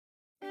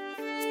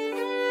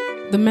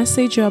The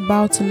message you're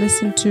about to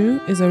listen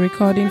to is a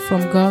recording from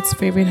God's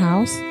favorite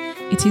house.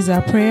 It is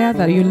our prayer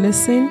that you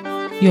listen,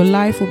 your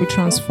life will be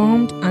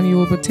transformed, and you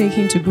will be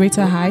taken to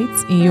greater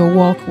heights in your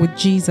walk with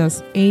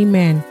Jesus.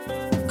 Amen.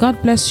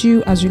 God bless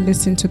you as you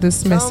listen to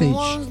this message.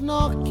 Someone's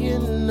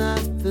knocking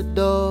at the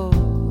door.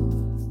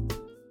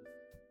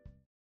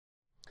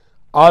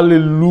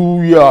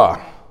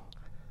 Hallelujah.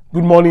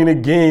 Good morning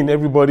again,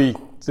 everybody.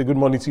 Say good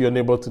morning to your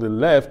neighbor to the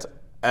left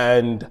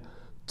and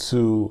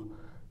to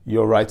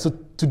your right. So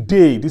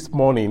today, this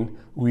morning,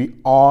 we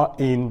are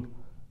in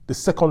the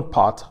second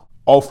part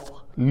of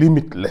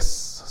Limitless.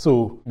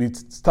 So we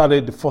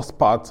started the first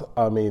part,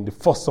 the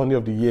first Sunday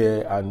of the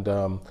year, and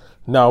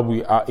now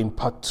we are in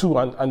part 2,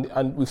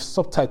 and we've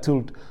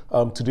subtitled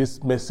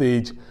today's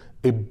message,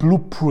 A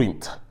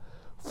Blueprint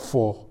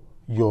for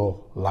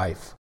Your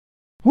Life.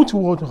 Wouldn't you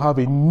want to have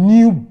a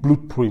new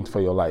blueprint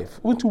for your life?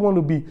 Wouldn't you want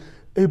to be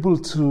able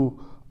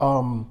to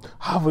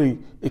have a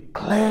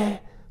clear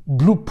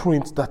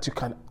blueprint that you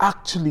can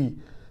actually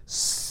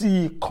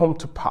see come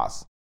to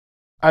pass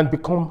and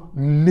become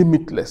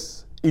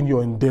limitless in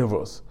your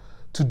endeavors?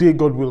 Today,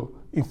 God will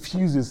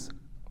infuse His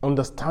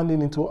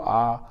understanding into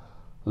our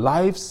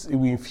lives. He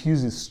will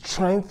infuse His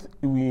strength.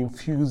 He will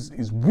infuse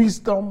His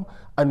wisdom,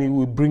 and He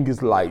will bring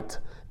His light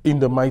in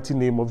the mighty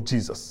name of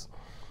Jesus.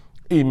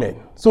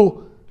 Amen.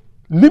 So,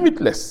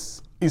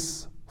 limitless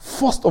is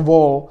first of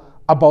all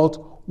about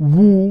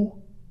who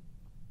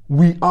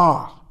we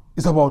are.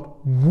 It's about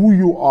who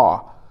you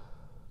are.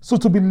 So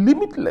to be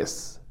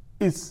limitless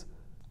is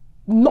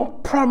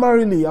not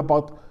primarily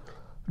about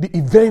the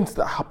events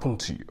that happen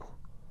to you.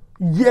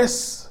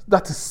 Yes,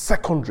 that is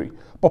secondary,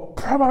 but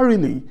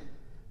primarily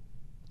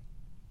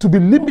to be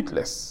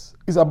limitless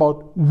is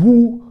about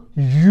who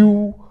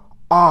you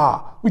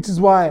are, which is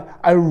why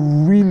I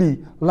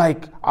really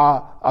like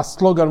our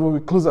slogan when we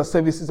close our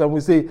services and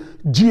we say,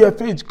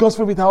 GFH, God's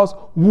Favorite House,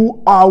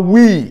 who are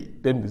we?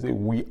 Then we say,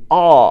 we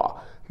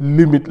are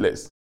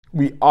limitless.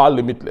 We are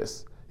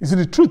limitless. You see,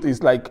 the truth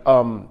is like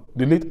the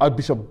late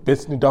Archbishop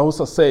Benson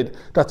Idahosa said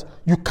that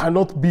you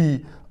cannot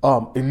be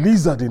a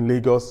lizard in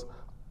Lagos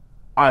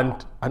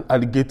and an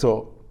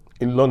alligator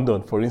in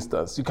London, for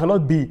instance. You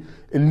cannot be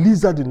a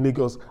lizard in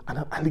Lagos and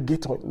an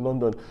alligator in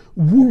London.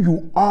 Who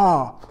you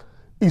are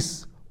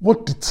is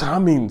what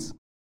determines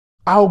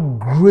how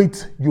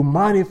great you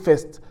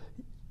manifest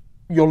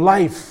your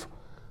life,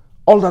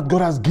 all that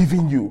God has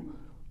given you,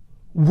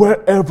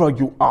 wherever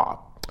you are.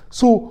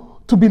 So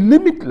to be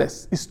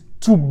limitless is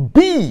to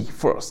be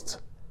first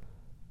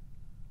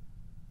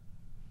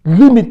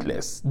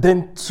limitless,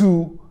 then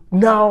to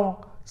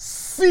now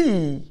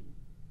see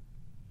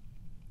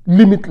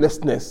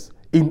limitlessness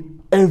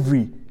in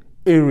every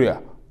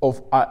area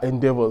of our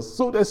endeavors.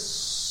 So there's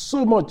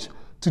so much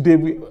today.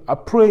 We are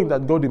praying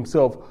that God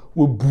Himself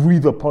will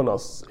breathe upon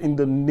us in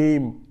the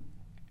name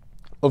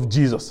of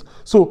Jesus.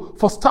 So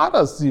for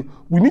starters,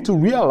 we need to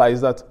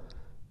realize that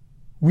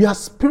we are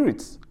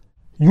spirits.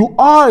 You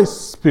are a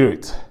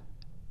spirit.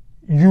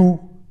 You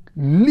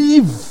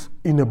live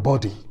in a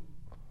body.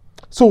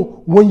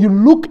 So when you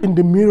look in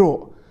the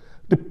mirror,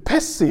 the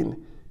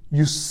person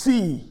you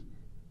see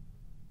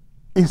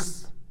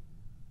is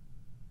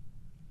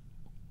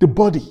the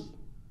body,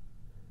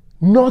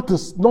 not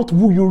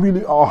who you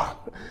really are.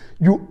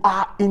 You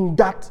are in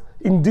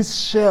this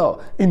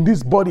shell, in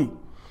this body.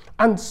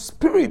 And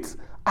spirits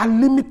are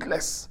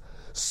limitless.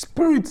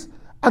 Spirits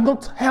are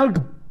not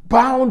held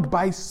bound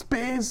by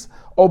space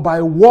or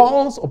by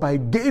walls or by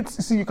gates.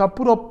 You see, you can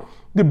put up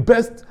the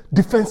best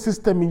defense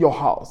system in your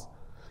house.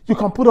 You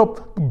can put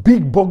up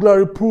big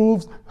burglary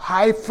proofs,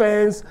 high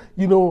fence,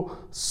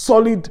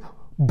 solid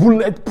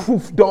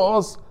bulletproof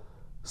doors.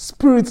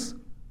 Spirits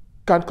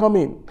can come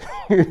in.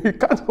 You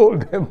can't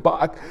hold them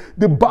back.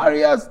 The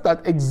barriers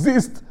that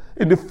exist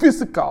in the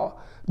physical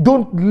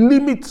don't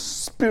limit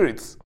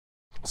spirits.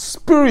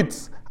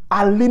 Spirits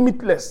are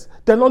limitless.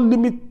 They're not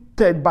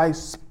limited by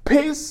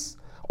space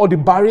or the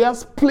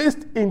barriers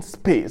placed in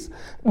space.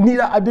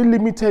 Neither are they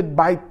limited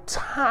by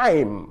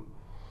time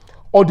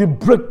or the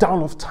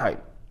breakdown of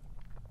time.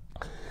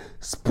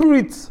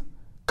 Spirits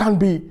can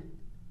be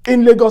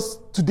in Lagos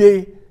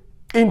today,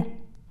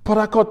 in Port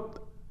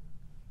Harcourt,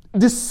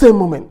 this same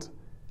moment.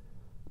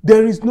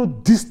 There is no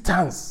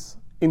distance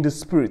in the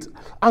spirit.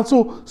 And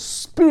so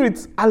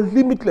spirits are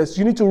limitless.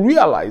 You need to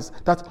realize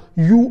that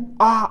you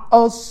are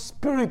a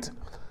spirit.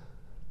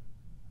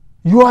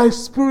 You are a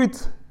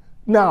spirit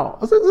now.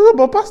 I said,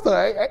 but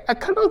Pastor, I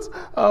cannot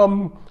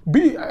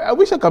I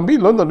wish I can be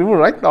in London even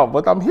right now,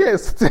 but I'm here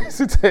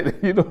seated,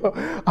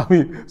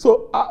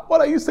 So what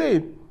are you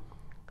saying?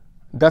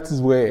 That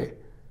is where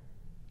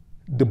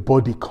the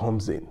body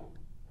comes in.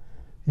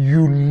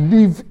 You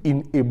live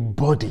in a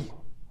body.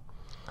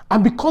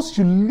 And because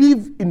you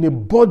live in a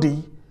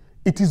body,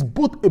 it is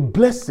both a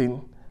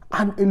blessing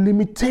and a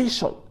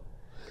limitation.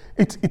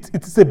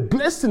 It's a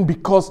blessing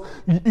because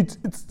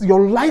it's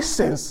your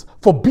license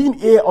for being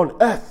here on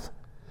earth.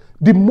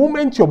 The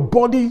moment your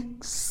body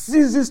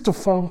ceases to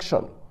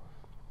function,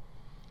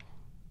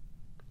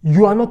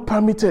 you are not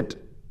permitted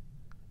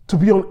to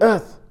be on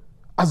earth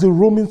as a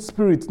roaming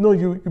spirit. No,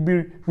 you'll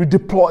be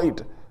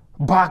redeployed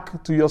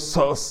back to your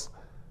source.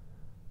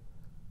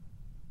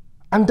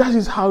 And that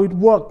is how it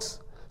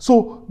works.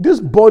 So this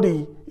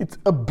body, it's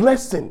a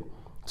blessing.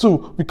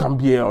 So we can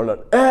be here on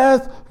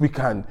earth, we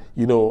can,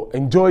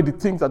 enjoy the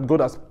things that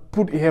God has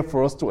put here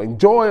for us to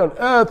enjoy on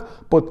earth.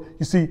 But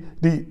you see,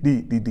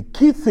 the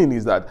key thing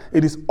is that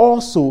it is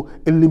also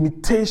a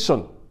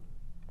limitation.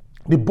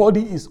 The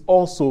body is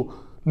also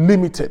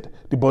limited.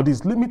 The body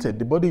is limited.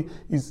 The body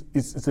is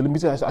a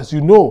limited, as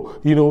you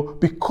know,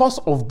 because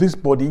of this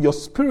body, your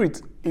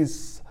spirit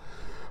is,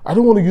 I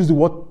don't want to use the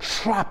word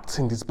trapped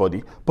in this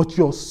body, but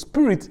your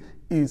spirit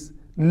is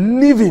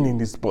living in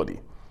this body.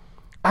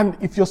 And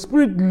if your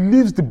spirit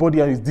leaves the body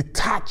and is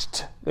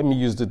detached, let me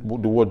use the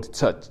word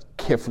detached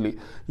carefully,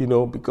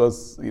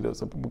 because,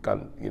 some people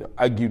can,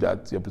 argue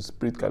that your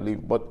spirit can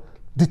live, but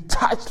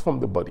detached from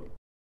the body.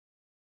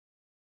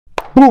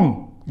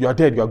 Boom, you are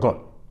dead, you are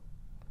gone.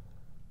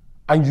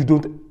 And you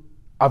don't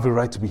have a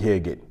right to be here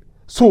again.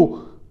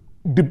 So,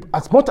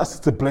 as much as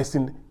it's a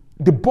blessing,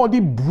 the body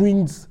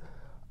brings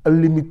a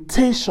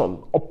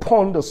limitation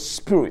upon the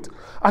spirit.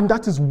 And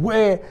that is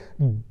where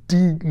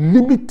the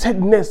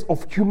limitedness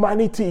of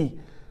humanity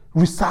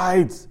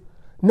resides.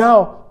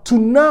 Now, to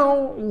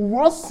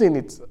worsen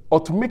it or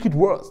to make it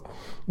worse,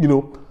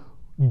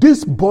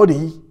 this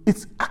body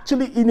is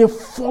actually in a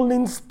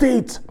fallen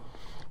state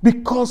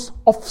because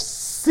of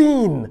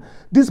sin.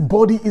 This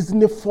body is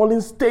in a fallen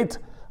state.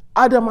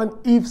 Adam and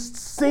Eve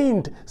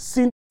sinned.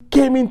 Sin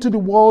came into the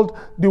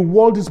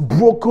world is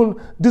broken.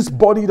 This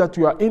body that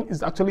you are in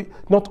is actually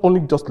not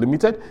only just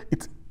limited,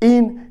 it's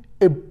in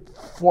a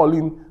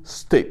fallen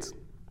state.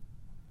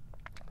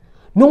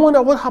 No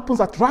wonder what happens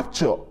at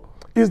rapture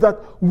is that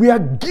we are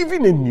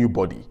given a new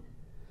body,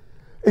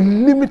 a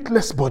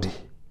limitless body,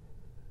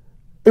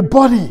 a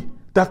body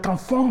that can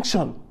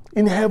function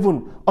in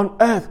heaven, on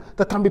earth,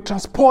 that can be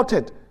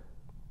transported.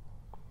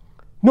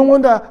 No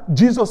wonder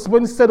Jesus,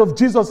 when he said of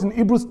Jesus in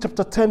Hebrews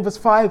chapter 10 verse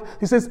 5,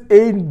 he says,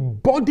 a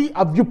body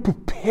have you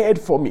prepared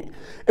for me.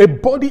 A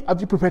body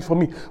have you prepared for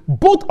me,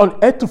 both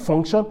on earth to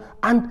function,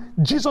 and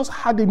Jesus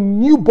had a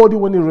new body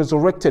when he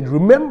resurrected.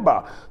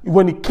 Remember,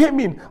 when he came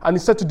in and he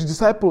said to the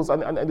disciples,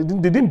 and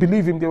they didn't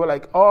believe him, they were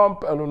like,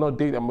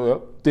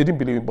 they didn't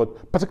believe him,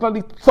 but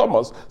particularly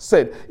Thomas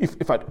said,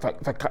 if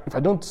I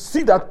don't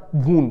see that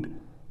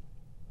wound,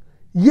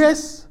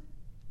 yes,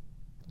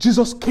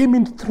 Jesus came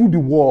in through the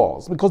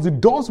walls because the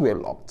doors were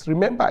locked.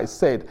 Remember, I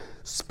said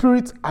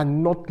spirits are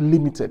not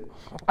limited.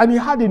 And he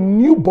had a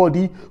new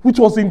body which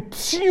was in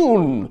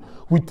tune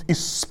with his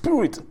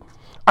spirit.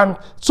 And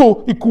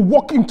so he could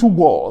walk into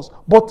walls.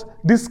 But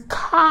the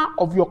scar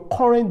of your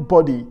current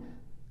body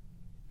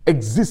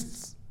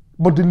exists.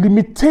 But the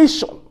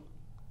limitation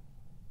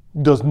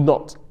does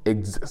not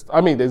exist.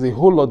 There's a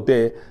whole lot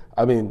there.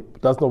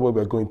 That's not where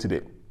we're going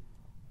today.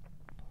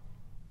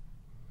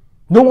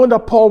 No wonder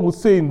Paul would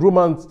say in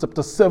Romans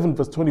chapter 7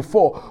 verse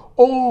 24,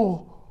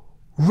 oh,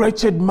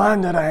 wretched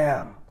man that I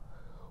am,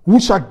 who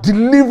shall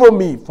deliver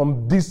me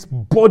from this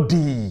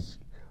body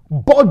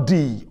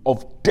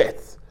of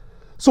death.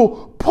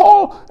 So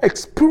Paul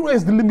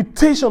experienced the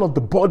limitation of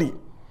the body.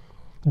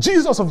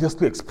 Jesus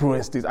obviously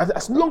experienced it.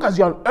 As long as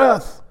you're on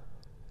earth,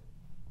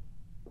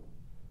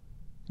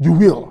 you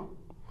will.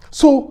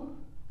 So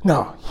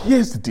now,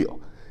 here's the deal.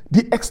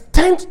 The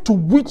extent to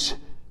which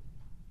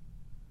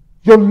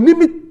your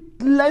limitless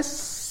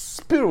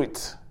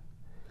spirit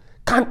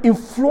can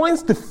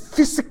influence the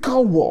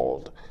physical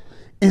world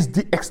is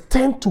the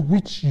extent to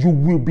which you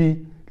will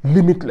be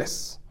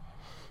limitless.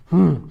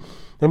 Let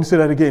me say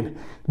that again.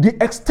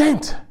 The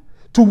extent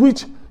to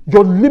which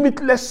your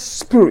limitless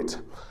spirit,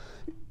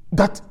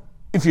 that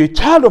if you're a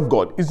child of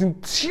God, is in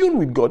tune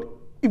with God.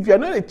 If you're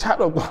not a child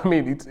of God,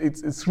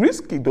 it's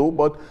risky though,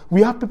 but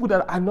we have people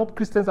that are not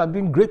Christians and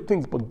doing great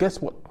things, but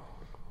guess what?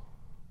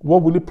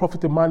 What will it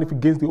profit a man if he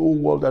gains the whole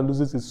world and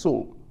loses his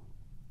soul?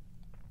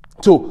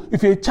 So,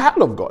 if you're a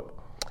child of God,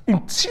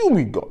 in tune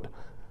with God,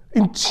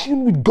 in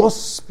tune with God's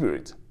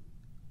Spirit,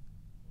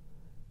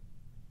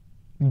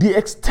 the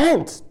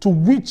extent to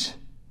which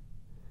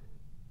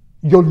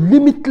your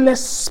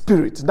limitless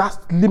spirit, that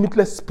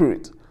limitless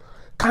spirit,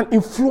 can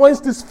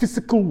influence this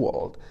physical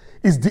world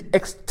is the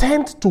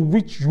extent to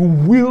which you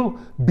will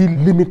be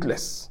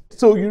limitless.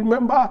 So you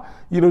remember,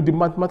 the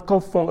mathematical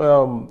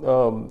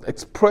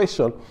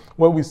expression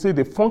when we say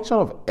the function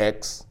of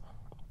x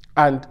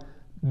and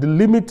the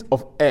limit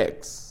of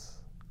x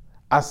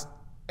as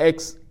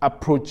x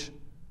approach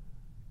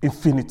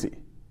infinity.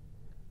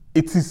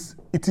 It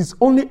is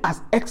only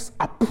as x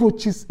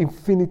approaches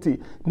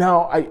infinity.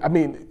 Now,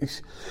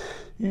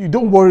 you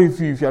don't worry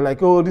if you're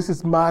like, oh, this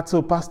is math,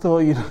 so pastor,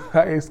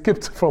 I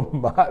escaped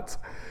from math.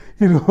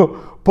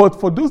 But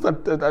for those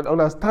that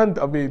understand,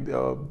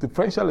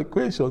 differential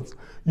equations,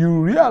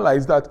 you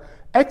realize that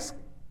x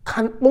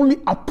can only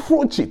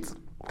approach it.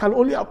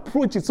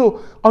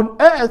 So on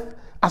earth,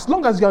 as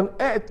long as you're on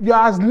earth, you're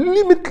as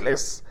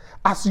limitless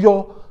as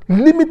your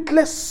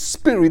limitless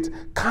spirit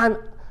can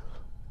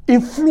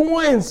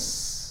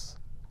influence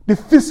the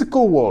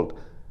physical world.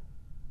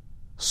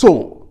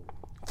 So,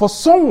 For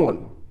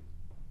someone,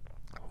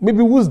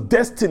 maybe whose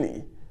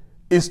destiny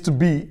is to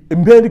be a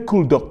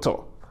medical doctor,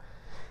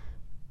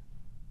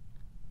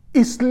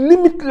 it's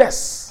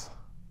limitless.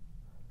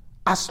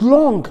 As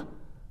long,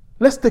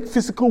 let's take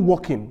physical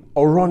walking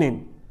or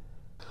running.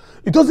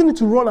 It doesn't need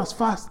to run as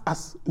fast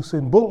as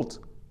Usain Bolt.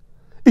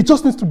 It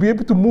just needs to be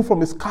able to move from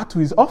his car to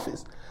his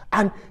office,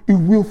 and it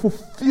will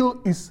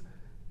fulfill his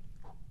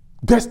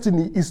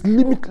destiny. Is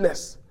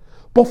limitless.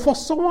 But for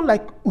someone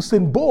like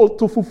Usain Bolt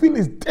to fulfill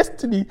his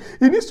destiny,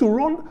 he needs to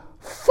run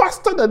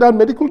faster than that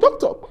medical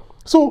doctor.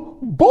 So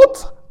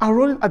both are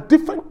running at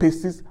different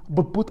paces,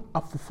 but both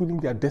are fulfilling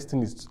their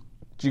destinies.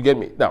 Do you get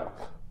me? Now,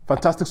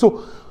 fantastic.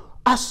 So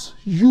as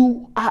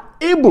you are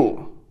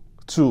able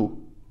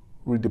to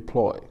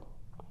redeploy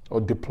or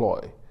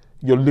deploy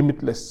your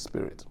limitless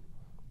spirit,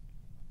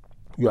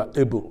 you are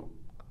able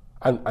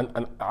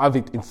and have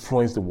it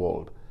influence the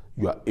world,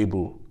 you are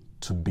able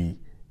to be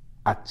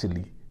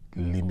actually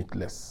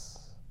limitless.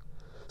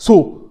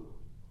 So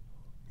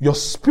your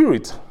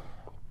spirit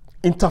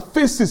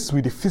interfaces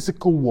with the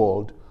physical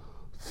world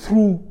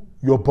through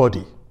your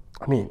body.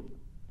 I mean,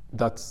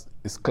 that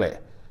is clear.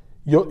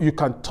 You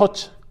can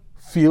touch,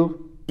 feel,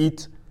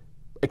 eat,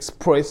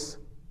 express,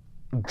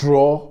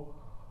 draw,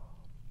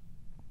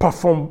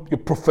 perform your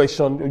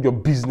profession, your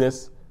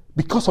business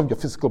because of your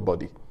physical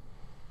body.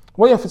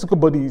 When your physical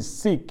body is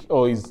sick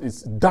or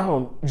is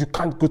down, you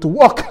can't go to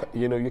work.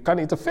 You can't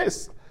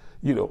interface.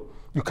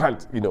 You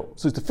can't.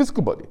 So it's the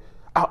physical body.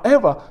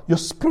 However, your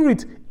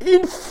spirit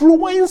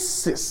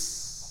influences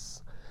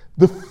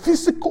the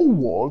physical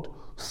world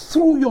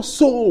through your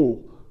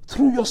soul.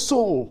 Through your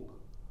soul.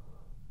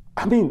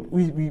 I mean,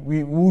 we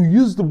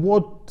use the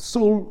word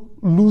soul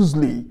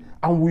loosely,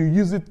 and we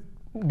use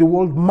the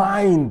word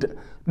mind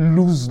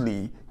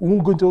loosely. We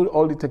won't go into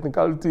all the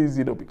technicalities,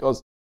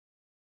 because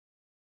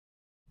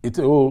it's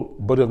a whole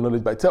body of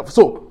knowledge by itself.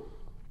 So,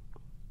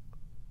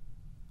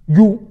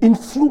 you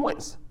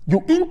influence,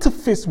 you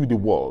interface with the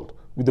world,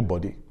 with the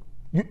body.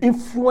 You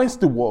influence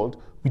the world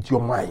with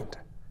your mind.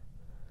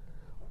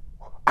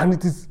 And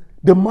it is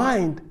the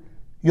mind,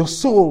 your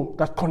soul,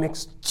 that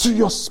connects to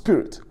your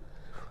spirit.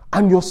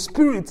 And your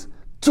spirit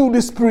to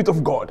the Spirit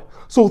of God.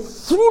 So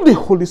through the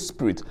Holy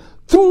Spirit,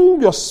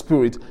 through your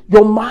spirit,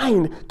 your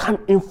mind can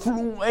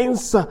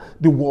influence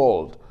the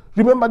world.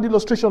 Remember the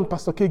illustration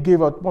Pastor K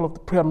gave at one of the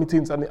prayer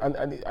meetings, and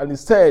he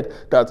said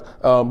that,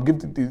 give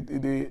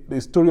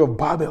the story of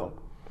Babel.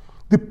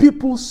 The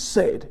people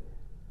said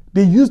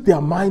they used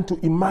their mind to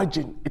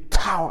imagine a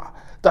tower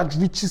that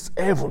reaches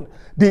heaven.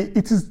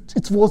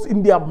 It was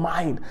in their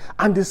mind,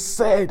 and they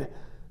said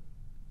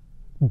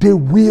they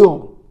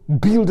will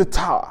build a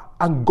tower,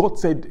 and God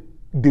said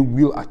they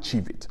will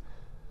achieve it.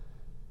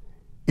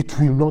 It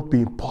will not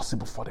be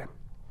impossible for them,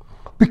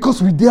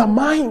 because with their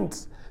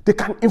minds they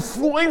can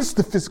influence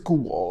the physical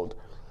world.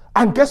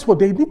 And guess what?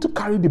 They need to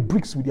carry the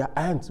bricks with their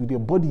hands, with their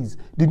bodies.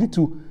 They need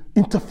to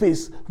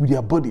interface with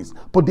their bodies,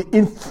 but they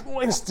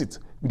influenced it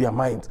with their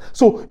minds.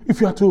 So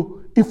if you are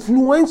to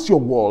influence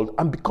your world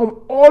and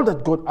become all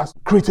that God has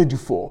created you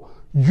for,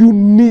 you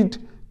need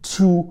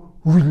to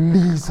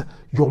release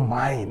your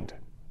mind.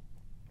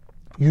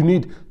 You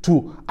need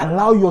to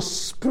allow your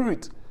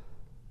spirit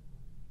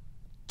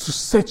to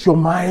set your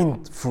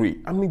mind free.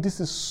 I mean, this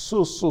is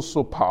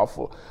so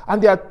powerful. And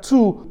there are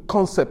two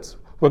concepts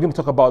we're going to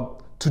talk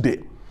about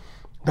today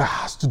that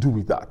has to do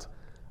with that.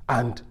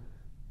 And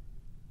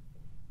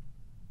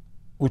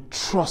we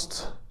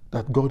trust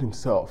that God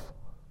Himself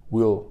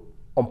will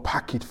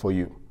unpack it for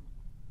you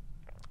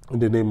in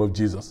the name of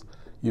Jesus.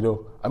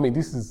 I mean,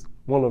 this is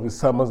one of the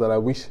sermons that I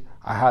wish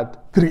I had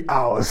 3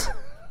 hours.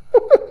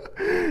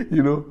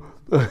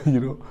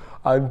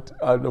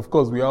 And of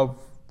course we have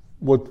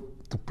what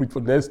to preach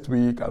for next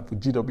week and for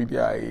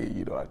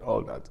GWDI, and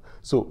all that.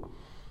 So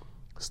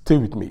stay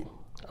with me,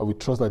 and we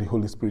trust that the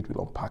Holy Spirit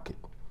will unpack it.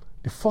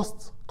 The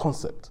first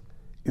concept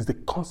is the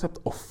concept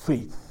of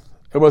faith.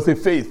 Everybody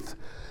say faith.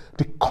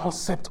 The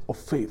concept of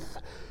faith.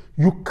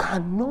 You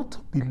cannot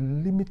be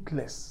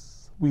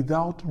limitless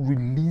without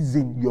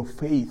releasing your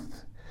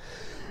faith.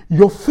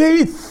 Your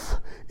faith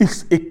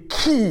is a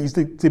key,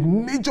 it's a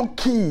major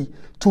key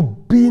to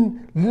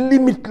being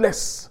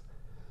limitless.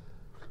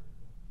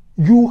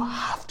 You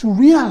have to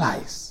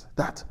realize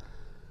that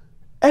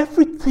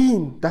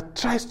everything that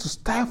tries to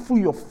stifle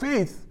your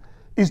faith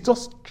is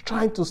just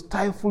trying to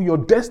stifle your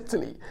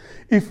destiny.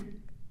 If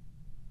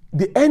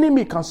the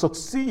enemy can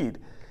succeed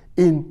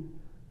in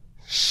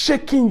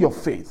shaking your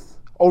faith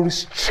or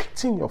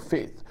restricting your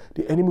faith,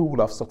 the enemy would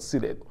have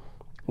succeeded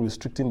in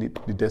restricting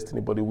the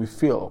destiny, but it will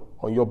fail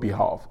on your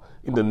behalf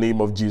in the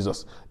name of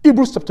Jesus.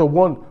 Hebrews chapter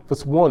 1,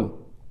 verse 1.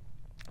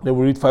 Then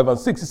we read 5 and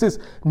 6. It says,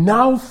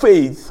 now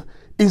faith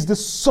is the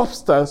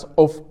substance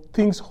of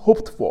things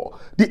hoped for,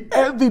 the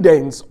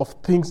evidence of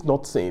things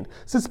not seen.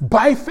 It says,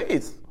 by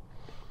faith,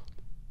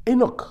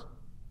 Enoch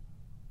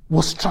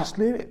was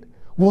translated,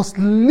 was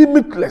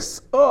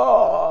limitless.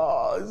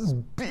 Oh, it's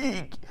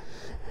big.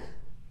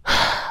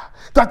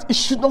 That it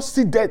should not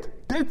see death.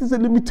 Death is a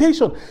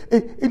limitation.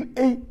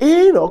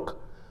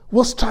 Enoch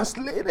was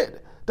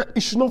translated that he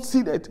should not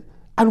see that,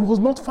 and was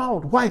not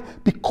found. Why?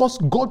 Because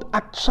God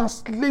had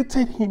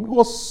translated him. He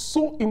was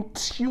so in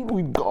tune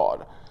with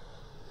God.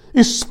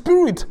 His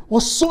spirit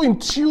was so in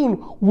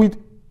tune with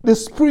the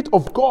Spirit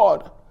of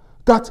God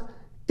that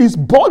his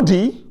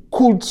body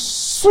could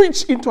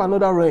switch into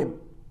another realm.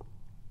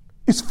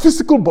 His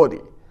physical body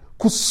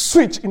could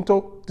switch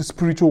into the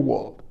spiritual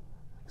world.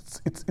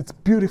 It's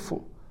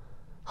beautiful.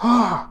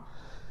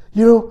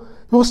 He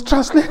was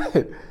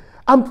translated.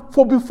 And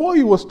for before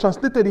he was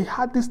translated, he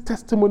had this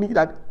testimony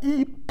that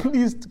he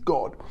pleased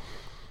God.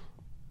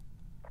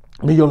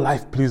 May your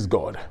life please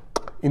God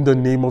in the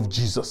name of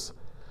Jesus.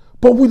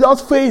 But without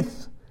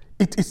faith,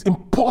 it is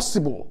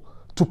impossible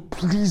to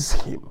please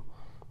him.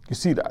 You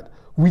see that?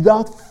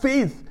 Without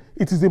faith,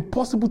 it is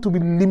impossible to be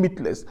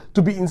limitless,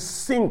 to be in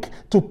sync,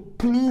 to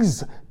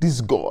please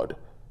this God.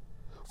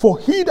 For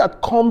he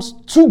that comes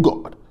to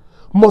God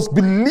must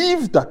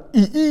believe that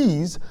he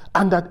is,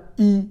 and that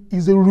he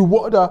is a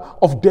rewarder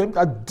of them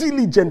that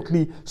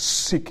diligently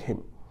seek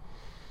him.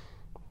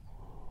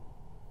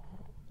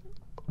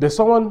 There's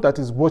someone that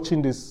is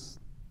watching this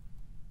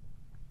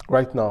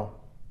right now,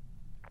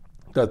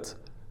 that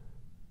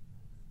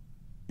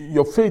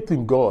your faith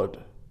in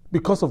God,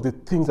 because of the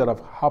things that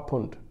have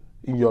happened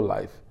in your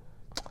life,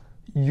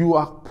 you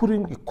are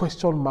putting a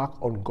question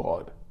mark on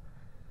God.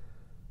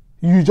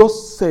 You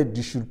just said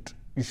you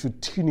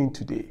should tune in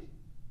today.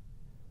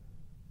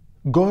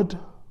 God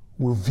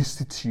will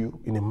visit you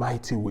in a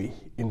mighty way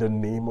in the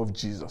name of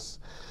Jesus.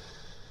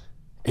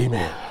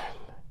 Amen.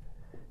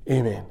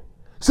 Amen.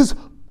 It says,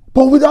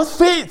 but without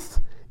faith,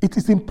 it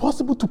is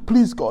impossible to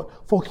please God.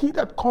 For he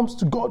that comes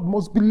to God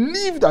must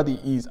believe that he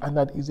is, and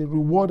that he is a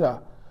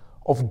rewarder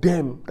of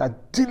them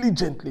that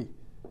diligently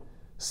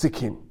seek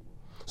him.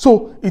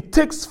 So it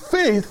takes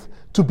faith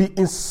to be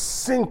in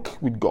sync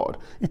with God.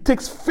 It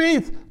takes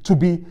faith to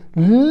be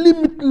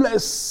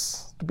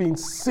limitless, to be in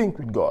sync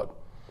with God.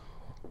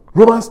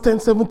 Romans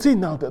 10:17.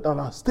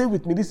 Now stay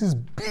with me. This is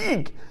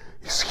big.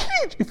 It's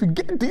huge. If you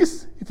get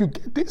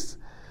this.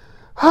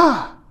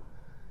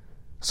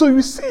 So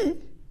you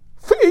see,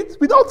 faith,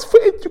 without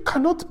faith, you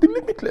cannot be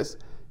limitless.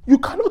 You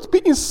cannot be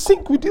in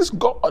sync with this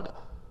God.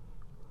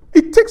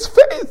 It takes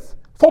faith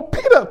for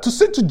Peter to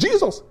say to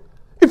Jesus,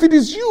 if it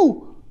is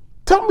you,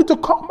 tell me to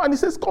come. And he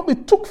says, come.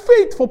 It took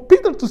faith for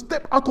Peter to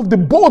step out of the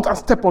boat and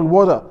step on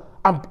water.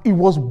 And it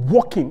was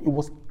walking. It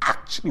was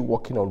actually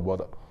walking on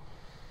water.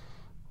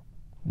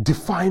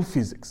 Define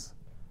physics.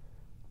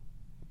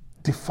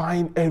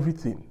 Define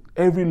everything,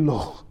 every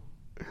law,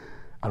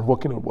 and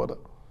walking on water.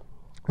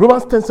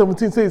 Romans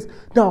 10:17 says,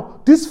 now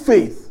this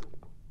faith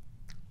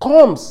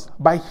comes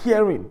by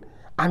hearing,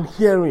 and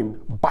hearing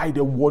by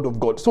the word of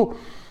God. So,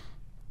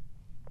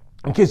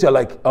 in case you're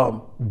like,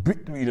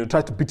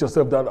 try to beat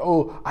yourself down.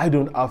 Oh, I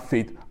don't have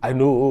faith. I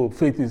know,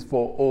 faith is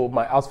for,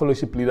 my house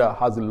fellowship leader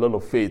has a lot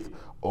of faith.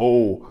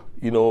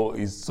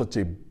 He's such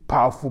a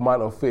powerful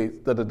man of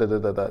faith.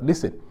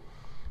 Listen,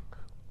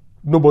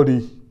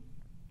 nobody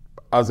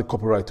has a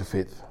copyright to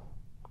faith.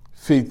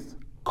 Faith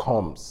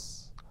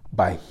comes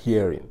by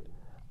hearing,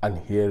 and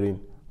hearing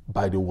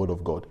by the word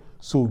of God.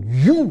 So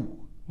you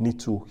need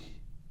to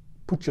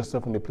put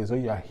yourself in a place where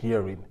you are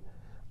hearing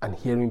and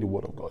hearing the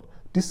word of God.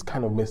 This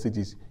kind of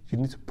messages, you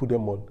need to put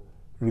them on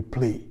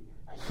replay.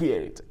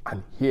 Hear it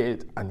and hear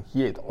it and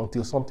hear it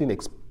until something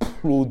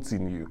explodes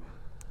in you.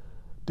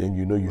 Then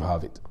you know you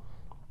have it.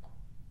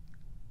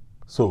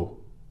 So,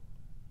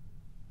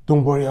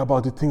 don't worry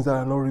about the things that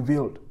are not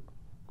revealed.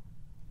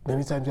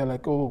 Many times you're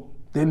like, there are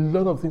a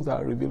lot of things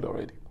that are revealed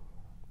already.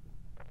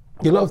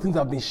 A lot of things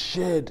have been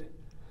shared.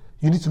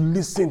 You need to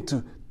listen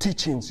to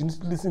teachings. You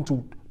need to listen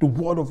to the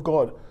word of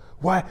God.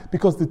 Why?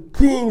 Because the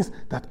things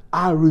that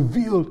are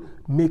revealed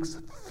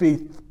makes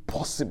faith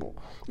possible.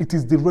 It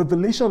is the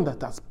revelation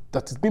that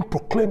is being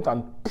proclaimed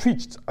and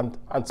preached and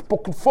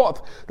spoken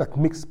forth that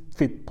makes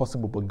faith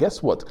possible. But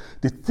guess what?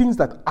 The things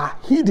that are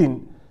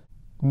hidden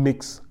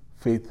makes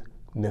faith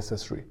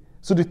necessary.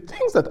 So the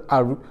things that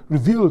are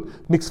revealed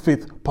makes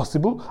faith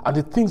possible, and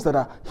the things that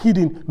are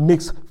hidden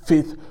makes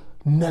faith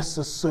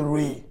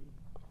necessary.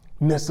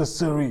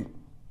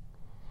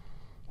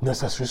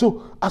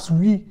 So as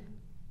we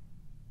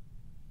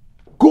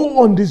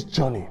go on this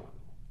journey,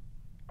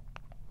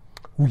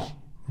 we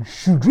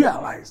should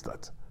realize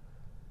that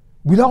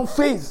without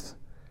faith,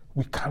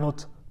 we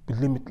cannot be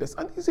limitless.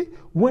 And you see,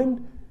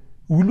 when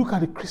we look at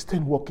the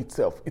Christian walk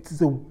itself, it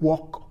is a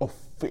walk of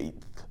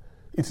faith.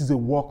 It is a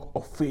walk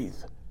of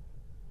faith.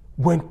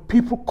 When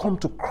people come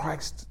to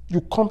Christ,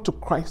 you come to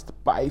Christ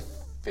by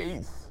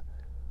faith.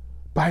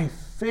 By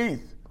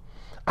faith.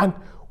 And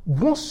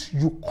once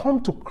you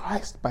come to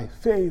Christ by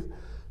faith,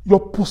 your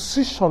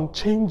position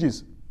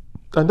changes.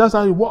 And that's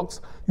how it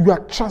works. You are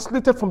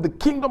translated from the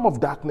kingdom of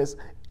darkness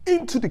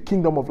into the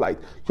kingdom of light.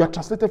 You are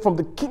translated from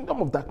the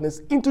kingdom of darkness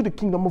into the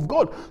kingdom of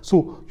God.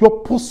 So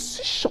your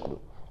position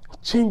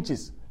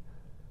changes.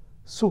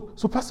 So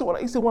Pastor,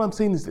 what I'm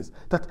saying is this,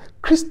 that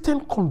Christian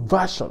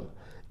conversion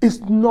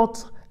is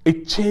not a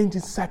change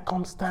in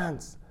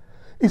circumstance.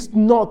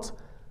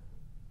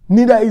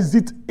 Neither is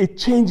it a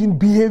change in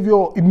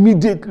behavior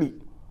immediately.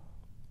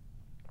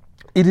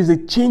 It is a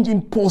change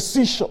in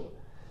position.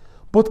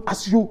 But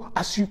as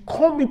you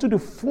come into the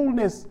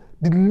fullness,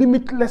 the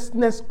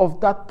limitlessness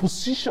of that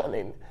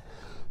positioning,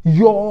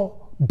 your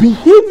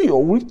behavior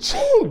will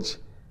change.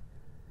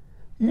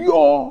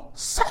 Your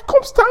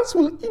circumstance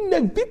will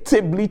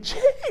inevitably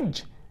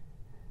change.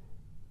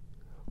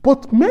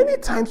 But many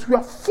times we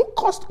are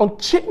focused on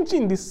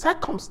changing the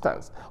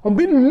circumstance, on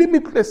being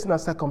limitless in our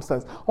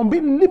circumstance, on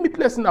being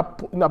limitless in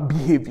our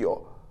behavior,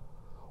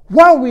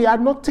 while we are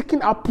not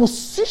taking our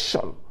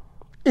position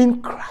in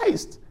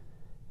Christ.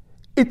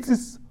 It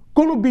is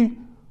going to be,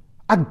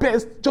 at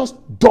best, just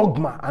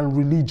dogma and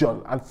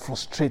religion and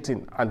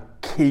frustrating and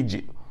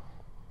caging.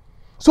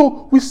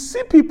 So we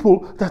see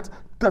people that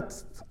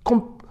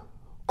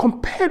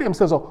compare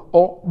themselves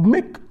or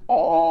make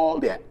all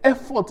their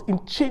effort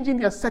in changing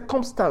their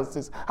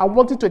circumstances and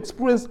wanting to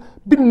experience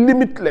being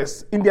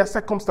limitless in their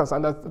circumstance,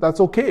 and that's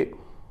okay.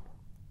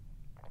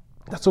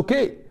 That's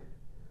okay.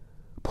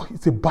 But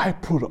it's a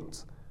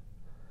byproduct.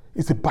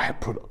 It's a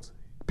byproduct.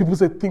 People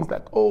say things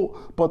like,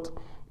 but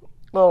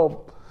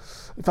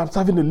if I'm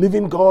serving the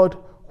living God,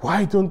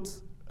 why don't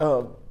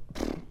I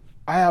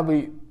have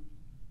a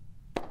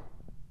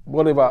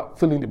whatever,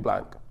 fill in the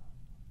blank?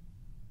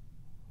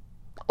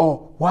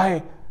 Or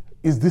why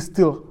is this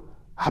still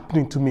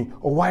happening to me?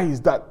 Or why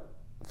is that,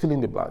 fill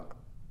in the blank?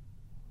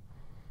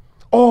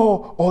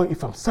 Or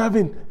if I'm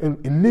serving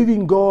a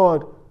living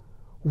God,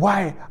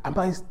 why am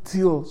I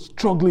still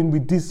struggling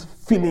with these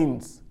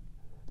feelings,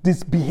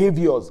 these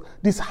behaviors,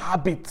 these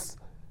habits?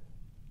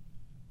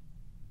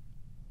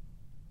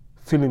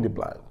 Fill in the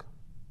blank.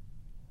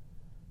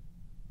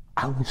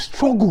 And we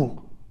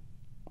struggle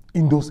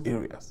in those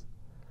areas,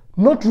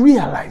 not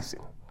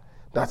realizing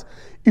that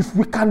if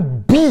we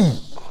can be,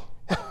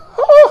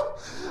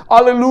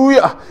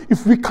 hallelujah,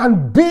 if we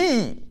can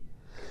be,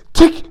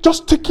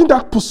 just taking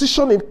that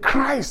position in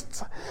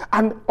Christ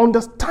and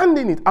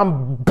understanding it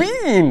and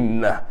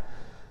being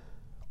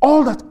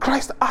all that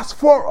Christ has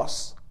for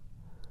us,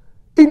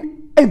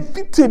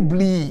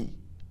 inevitably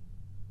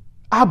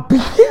our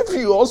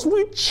behaviors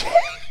will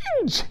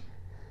change.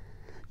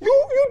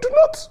 You do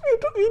not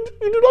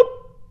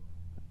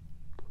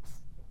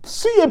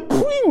see a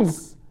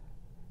prince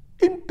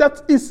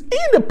that is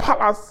in a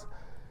palace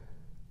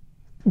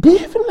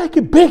behaving like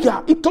a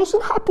beggar. It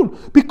doesn't happen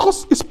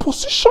because his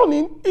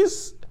positioning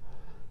is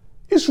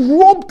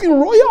robed in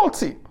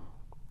royalty.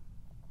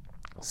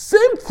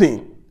 Same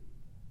thing.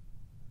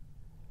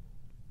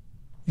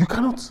 You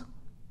cannot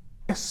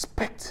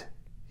expect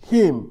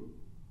him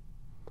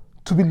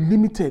to be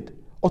limited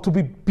or to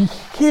be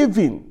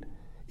behaving.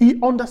 He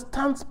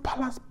understands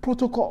palace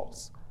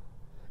protocols.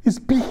 His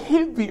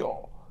behavior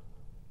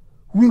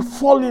will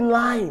fall in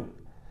line.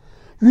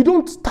 You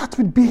don't start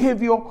with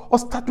behavior or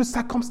start with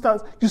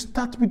circumstance. You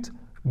start with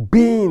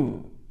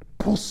being,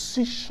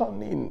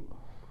 positioning.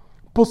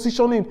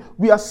 Positioning.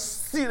 We are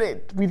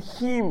seated with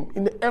him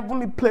in the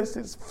heavenly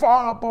places,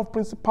 far above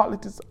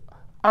principalities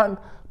and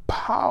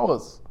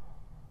powers.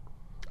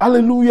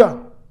 Hallelujah.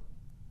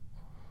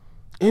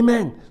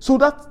 Amen. So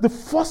that's the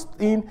first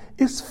thing,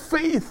 is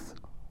faith.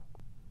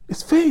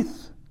 It's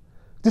faith.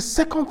 The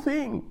second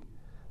thing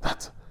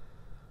that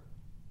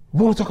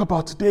we want to talk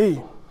about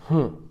today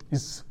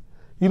is,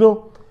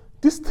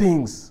 these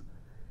things,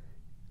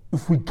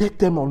 if we get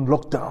them on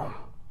lockdown,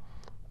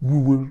 we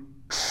will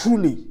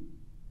truly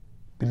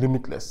be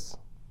limitless.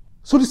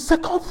 So the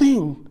second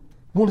thing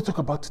we want to talk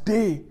about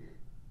today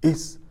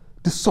is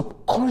the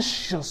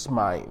subconscious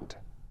mind.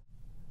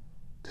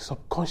 The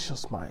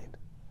subconscious mind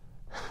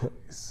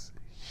is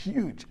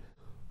huge.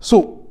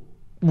 So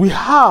we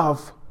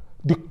have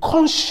the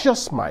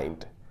conscious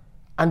mind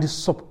and the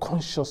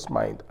subconscious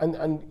mind.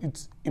 And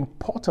it's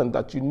important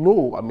that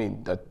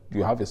that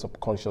you have a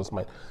subconscious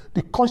mind.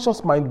 The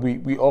conscious mind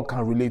we all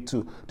can relate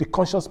to. The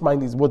conscious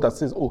mind is what that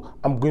says, I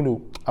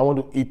want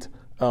to eat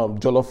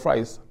jollof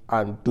rice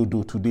and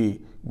dodo today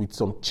with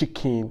some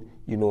chicken,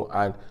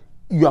 and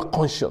you are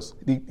conscious.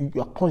 You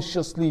are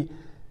consciously,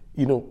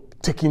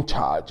 taking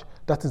charge.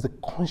 That is the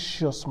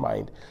conscious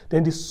mind.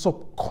 Then the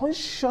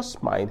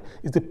subconscious mind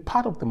is the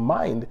part of the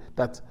mind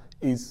that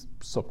is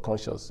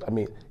subconscious.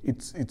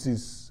 It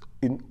is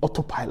in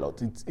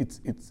autopilot.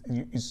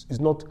 It's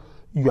not,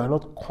 you are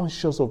not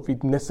conscious of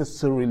it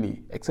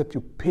necessarily, except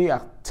you pay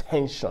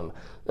attention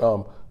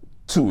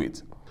to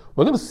it.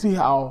 We're going to see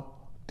how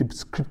the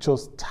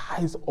scriptures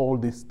ties all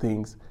these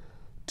things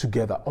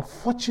together.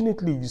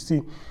 Unfortunately, you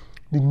see,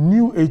 the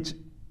new age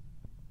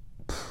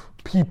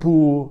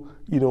people,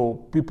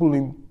 people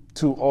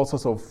into all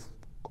sorts of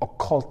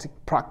occultic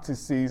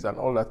practices and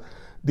all that,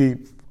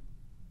 they've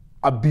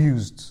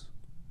abused,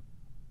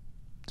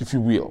 if you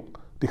will,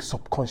 the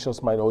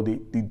subconscious mind, or the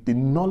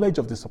knowledge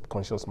of the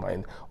subconscious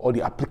mind, or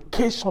the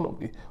application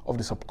of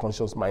the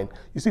subconscious mind.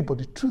 You see, but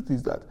the truth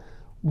is that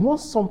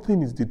once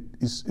something is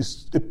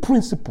a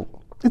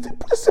principle, it's a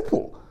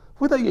principle.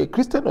 Whether you're a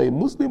Christian or a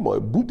Muslim or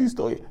a Buddhist,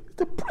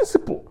 it's a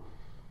principle.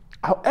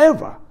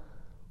 However,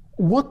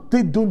 what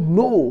they don't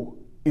know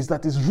is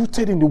that it's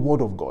rooted in the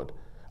Word of God.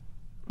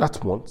 That's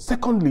one.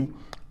 Secondly,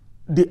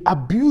 the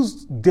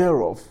abuse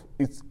thereof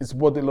is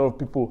what a lot of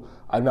people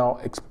are now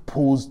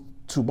exposed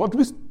to. But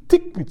we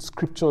stick with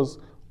scriptures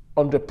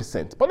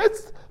 100%. But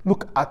let's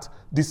look at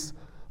this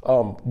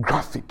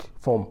graphic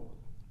from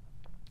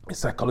a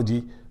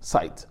psychology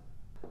site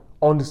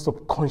on the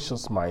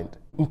subconscious mind.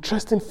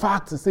 Interesting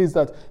fact, it says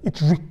that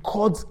it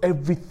records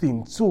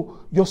everything. So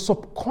your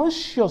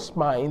subconscious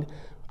mind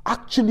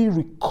actually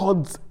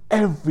records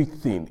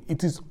everything.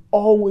 It is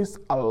always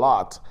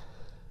alert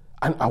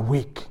and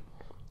awake.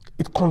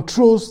 It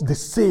controls, they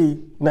say,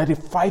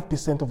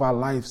 95% of our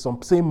lives.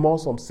 Some say more,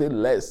 some say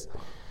less.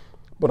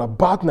 But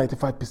about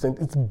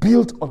 95%, it's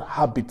built on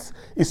habits.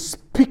 It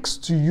speaks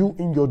to you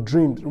in your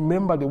dreams.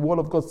 Remember, the word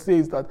of God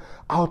says that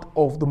out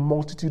of the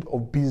multitude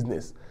of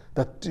business,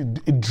 that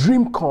a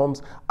dream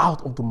comes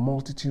out of the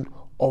multitude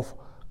of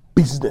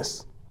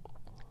business.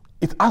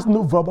 It has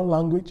no verbal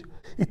language.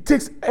 It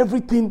takes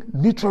everything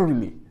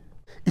literally.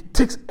 It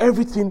takes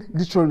everything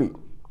literally.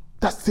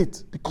 That's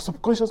it. The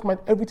subconscious mind,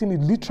 everything is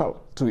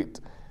literal to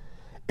it.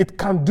 It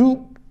can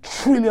do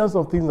trillions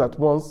of things at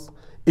once.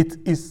 It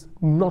is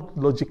not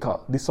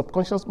logical. The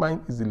subconscious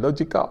mind is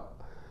illogical,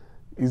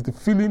 is the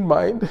feeling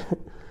mind.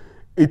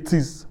 It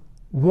is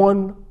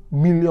 1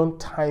 million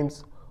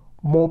times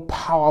more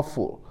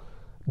powerful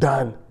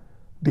than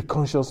the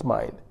conscious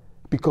mind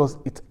because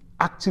it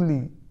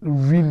actually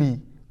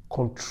really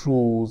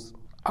controls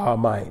our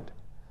mind.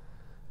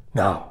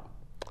 Now,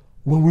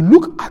 when we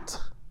look at,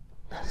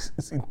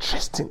 it's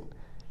interesting.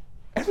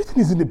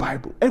 Everything is in the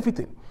Bible,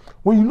 everything.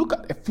 When you look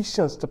at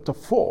Ephesians chapter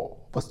 4,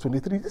 verse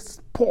 23, this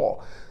is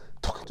Paul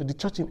talking to the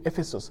church in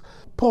Ephesus.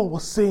 Paul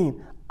was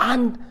saying,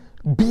 and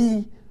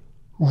be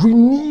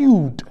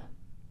renewed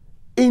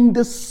in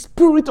the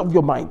spirit of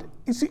your mind.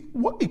 You see,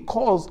 what it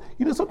calls,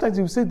 sometimes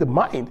you say the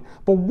mind,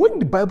 but when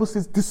the Bible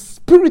says the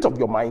spirit of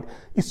your mind,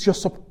 it's your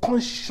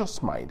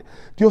subconscious mind.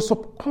 Your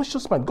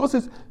subconscious mind. God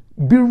says,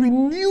 be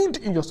renewed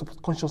in your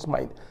subconscious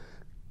mind.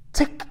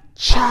 Take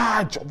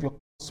charge of your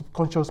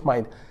subconscious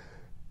mind.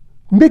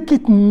 Make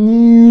it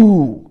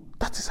new.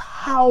 That is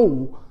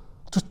how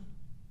to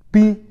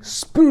be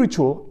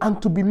spiritual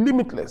and to be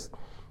limitless.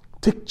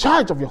 Take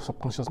charge of your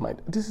subconscious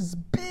mind. This is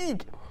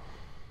big.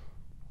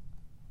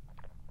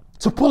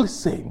 So Paul is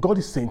saying, God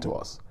is saying to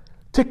us,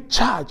 take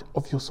charge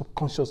of your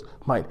subconscious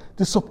mind.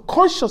 The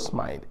subconscious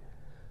mind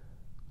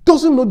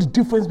doesn't know the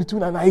difference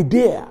between an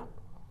idea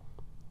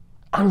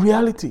and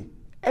reality.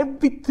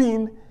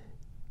 Everything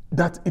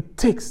that it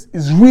takes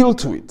is real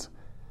to it.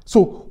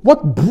 So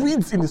what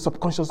breeds in the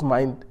subconscious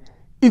mind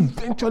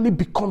eventually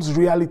becomes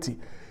reality.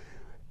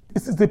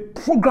 This is the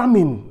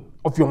programming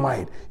of your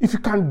mind. If you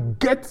can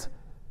get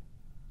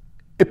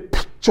a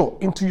picture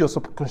into your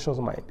subconscious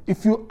mind,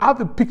 if you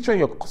have a picture in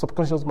your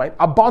subconscious mind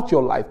about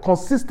your life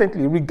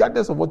consistently,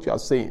 regardless of what you are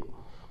saying,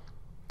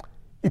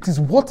 it is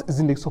what is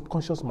in the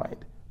subconscious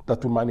mind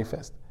that will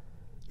manifest.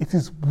 It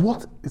is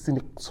what is in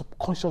the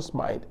subconscious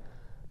mind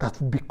that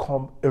will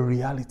become a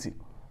reality.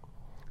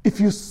 If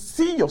you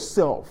see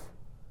yourself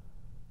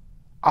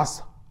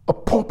as a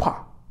pauper,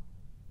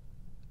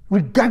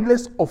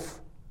 regardless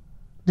of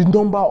the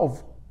number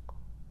of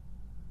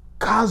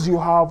cars you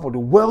have or the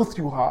wealth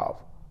you have,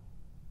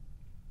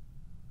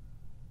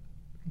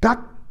 that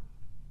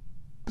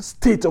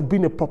state of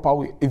being a pauper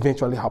will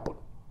eventually happen.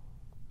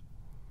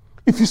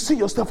 If you see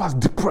yourself as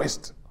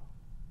depressed,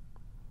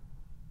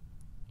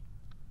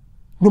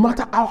 no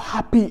matter how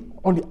happy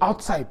on the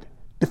outside,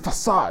 the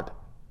facade,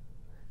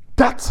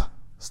 that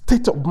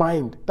state of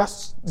mind,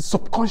 that's the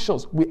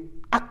subconscious, will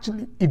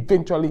actually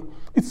eventually,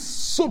 it's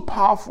so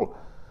powerful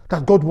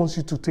that God wants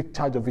you to take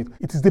charge of it.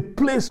 It is the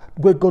place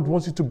where God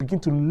wants you to begin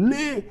to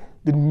lay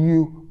the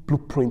new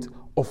blueprint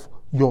of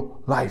your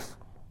life.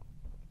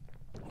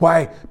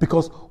 Why?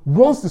 Because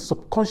once the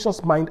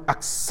subconscious mind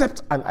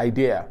accepts an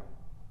idea,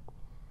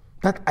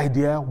 that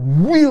idea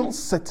will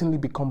certainly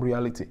become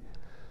reality.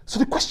 So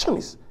the question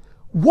is,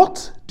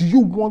 what do you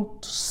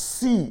want to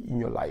see in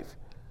your life?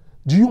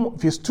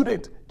 If you're a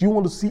student, do you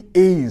want to see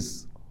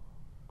A's?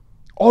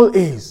 All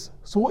A's.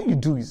 So what you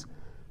do is,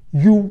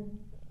 you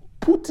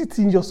put it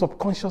in your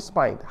subconscious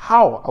mind.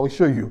 How? I will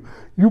show you.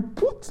 You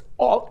put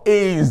all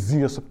A's in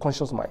your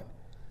subconscious mind.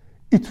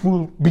 It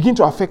will begin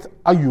to affect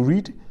how you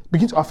read,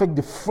 begin to affect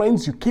the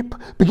friends you keep,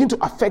 begin to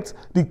affect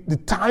the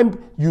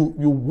time you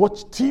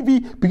watch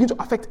TV, begin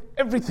to affect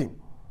everything.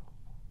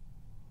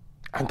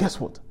 And guess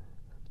what?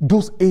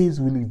 Those A's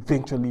will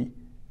eventually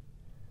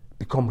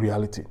become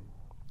reality.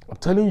 I'm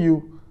telling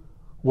you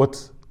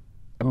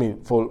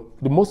for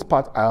the most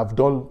part, I have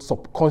done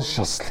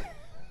subconsciously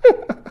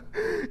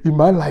in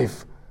my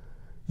life,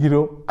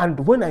 and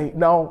when I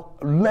now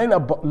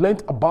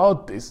learned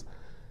about this,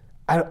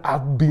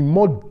 I've been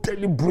more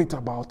deliberate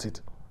about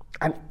it.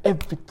 And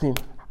everything,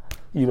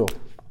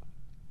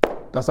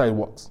 that's how it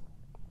works.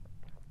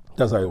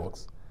 That's how it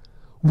works.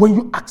 When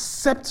you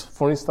accept,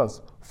 for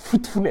instance,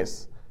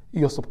 fruitfulness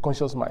in your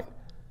subconscious mind,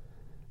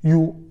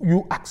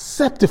 you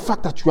accept the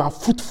fact that you are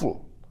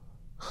fruitful.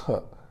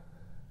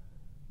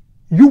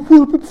 You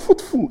will be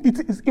fruitful.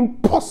 It is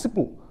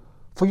impossible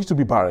for you to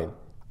be barren.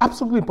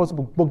 Absolutely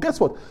impossible. But guess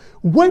what?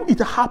 When it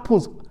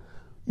happens,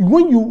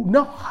 when you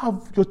now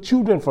have your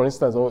children, for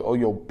instance, or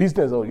your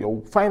business or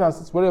your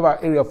finances, whatever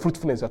area of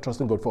fruitfulness you're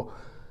trusting God for,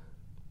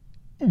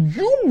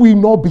 you will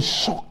not be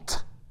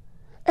shocked.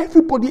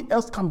 Everybody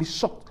else can be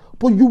shocked,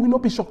 but you will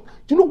not be shocked.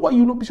 Do you know why you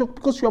will not be shocked?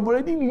 Because you have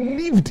already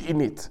lived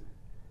in it.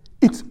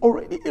 It's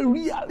already a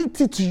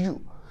reality to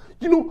you.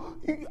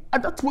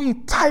 And that's why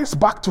it ties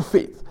back to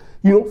faith.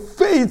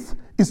 Faith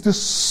is the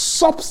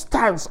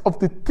substance of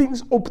the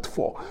things hoped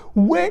for.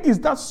 Where is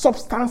that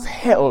substance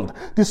held?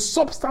 The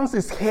substance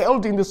is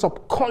held in the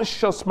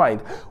subconscious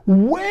mind.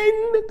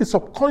 When the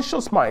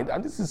subconscious mind,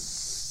 and this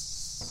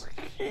is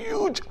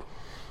huge,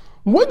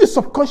 when the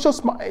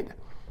subconscious mind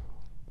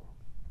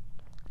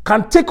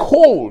can take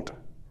hold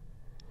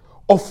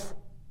of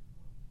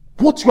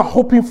what you are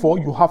hoping for,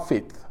 you have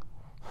faith.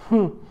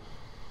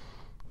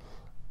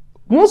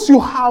 Once you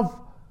have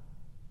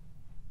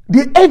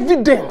the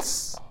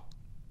evidence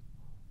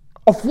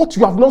of what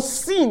you have not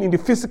seen in the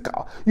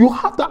physical, you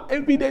have that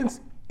evidence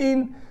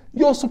in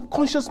your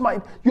subconscious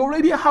mind. You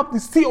already have the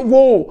C of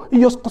O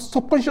in your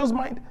subconscious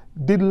mind.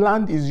 The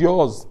land is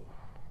yours.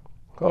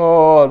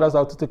 Oh, that's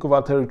how to take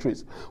over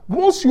territories.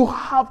 Once you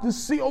have the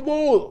C of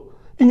O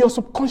in your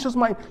subconscious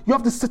mind, you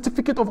have the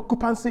certificate of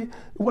occupancy,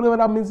 whatever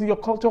that means in your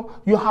culture,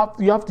 you have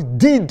the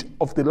deed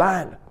of the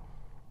land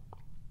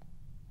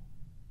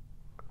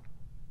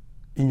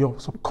in your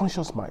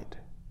subconscious mind.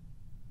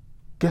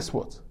 Guess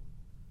what?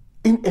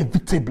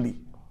 Inevitably,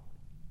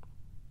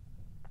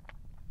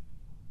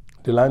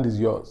 the land is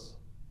yours.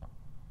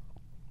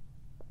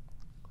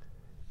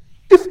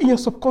 If in your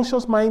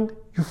subconscious mind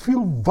you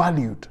feel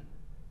valued,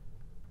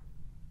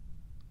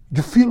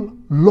 you feel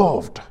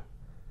loved,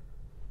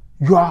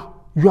 you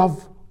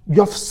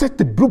have set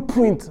the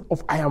blueprint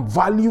of I am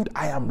valued,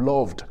 I am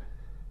loved.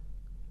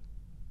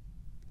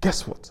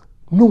 Guess what?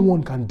 No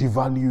one can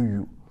devalue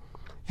you.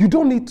 You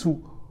don't need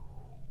to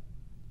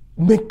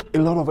make a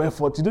lot of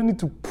effort. You don't need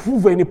to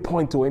prove any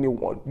point to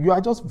anyone. You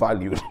are just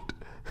valued.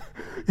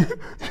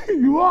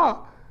 You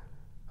are.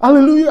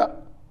 Hallelujah.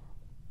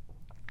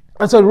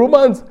 And so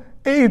Romans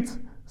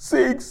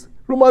 8:6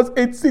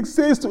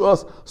 says to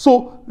us,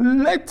 so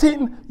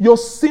letting your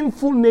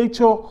sinful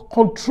nature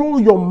control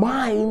your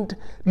mind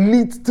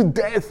leads to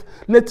death.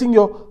 Letting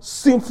your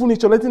sinful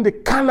nature, letting the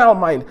carnal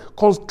mind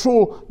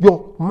control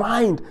your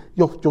mind,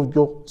 your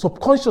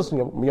subconscious,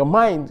 your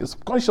mind, your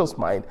subconscious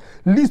mind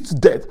leads to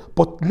death.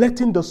 But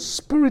letting the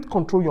Spirit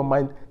control your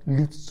mind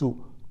leads to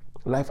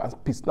life and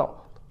peace.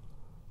 Now,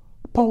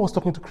 Paul was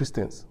talking to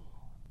Christians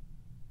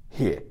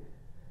here.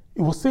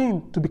 He was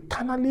saying to be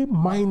carnally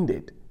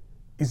minded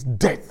is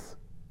death.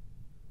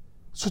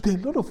 So there are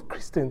a lot of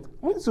Christians,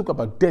 when you talk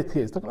about death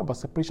here, it's talking about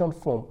separation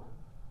from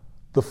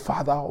the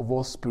Father of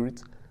all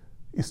spirits.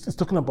 It's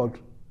talking about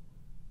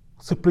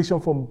separation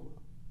from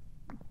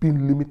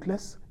being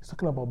limitless. It's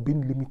talking about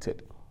being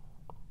limited.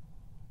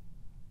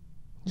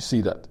 You see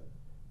that?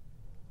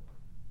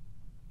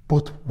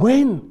 But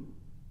when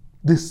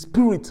the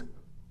Spirit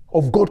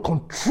of God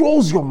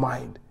controls your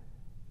mind,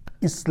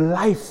 it's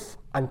life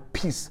and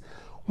peace.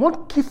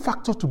 One key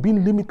factor to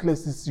being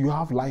limitless is you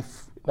have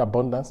life in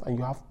abundance and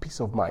you have peace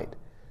of mind.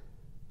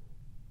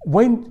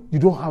 When you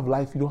don't have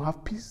life, you don't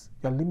have peace,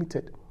 you're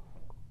limited.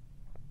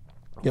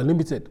 You're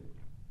limited.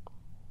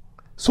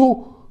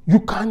 So you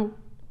can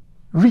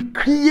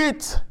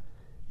recreate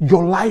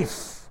your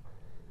life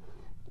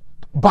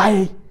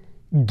by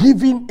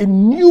giving a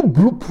new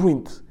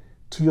blueprint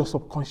to your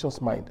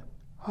subconscious mind.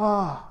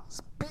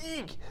 It's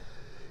big.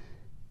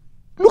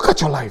 Look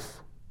at your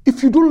life.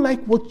 If you don't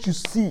like what you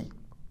see,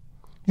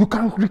 you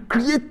can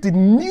recreate the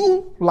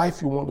new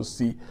life you want to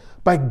see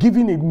by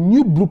giving a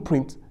new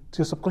blueprint to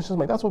your subconscious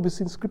mind. That's what we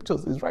see in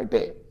scriptures. It's right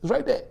there. It's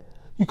right there.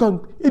 You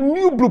can, a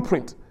new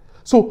blueprint.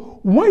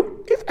 So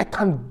if I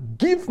can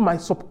give my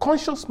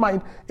subconscious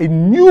mind a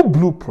new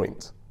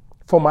blueprint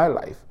for my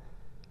life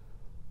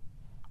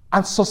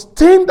and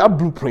sustain that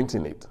blueprint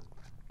in it,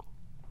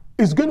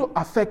 it's going to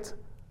affect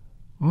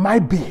my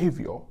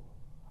behavior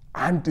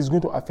and it's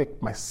going to affect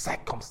my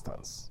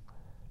circumstance.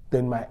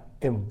 Then my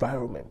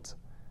environment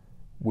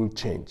will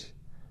change.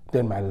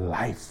 Then my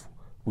life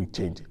will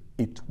change.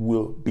 It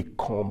will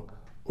become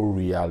a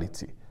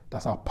reality.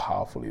 That's how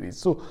powerful it is.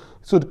 So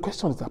the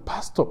question is that,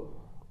 Pastor,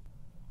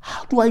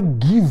 how do I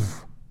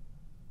give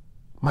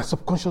my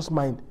subconscious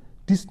mind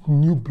this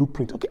new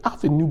blueprint? Okay, I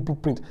have a new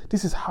blueprint.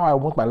 This is how I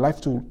want my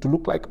life to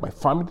look like, my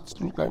family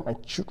to look like, my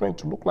children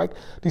to look like.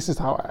 This is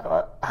how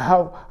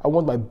I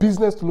want my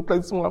business to look like.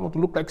 This is what I want to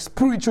look like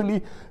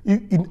spiritually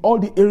in all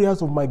the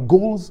areas of my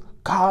goals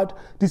card.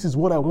 This is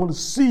what I want to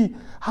see.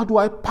 How do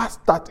I pass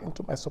that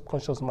into my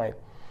subconscious mind?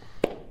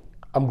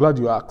 I'm glad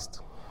you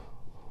asked.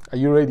 Are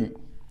you ready?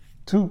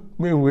 2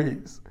 main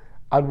ways,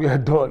 and we are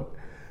done.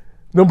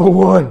 Number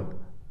 1,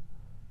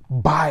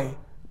 by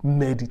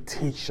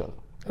meditation.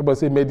 Everybody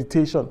say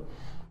meditation.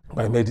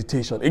 By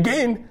meditation.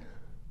 Again,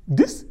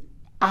 these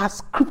are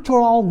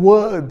scriptural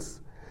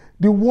words.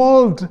 The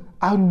world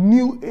and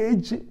new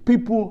age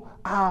people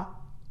are,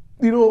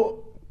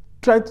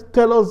 trying to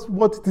tell us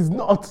what it is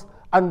not.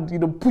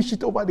 and push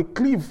it over the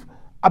cliff,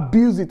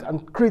 abuse it,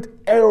 and create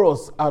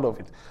errors out of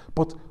it.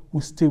 But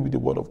we stay with the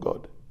word of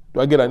God. Do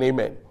I get an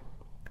amen?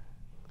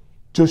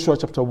 Joshua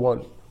chapter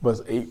 1,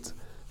 verse 8.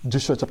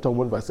 Joshua chapter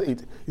 1, verse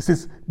 8. It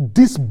says,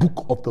 this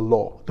book of the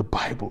law, the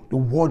Bible, the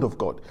word of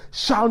God,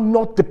 shall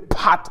not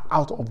depart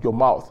out of your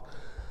mouth.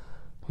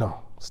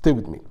 Now, stay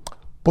with me.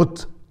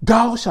 But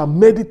thou shalt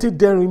meditate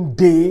therein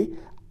day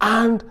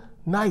and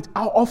night.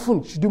 How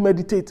often should you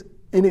meditate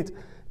in it?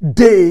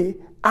 Day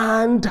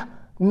and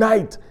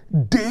night.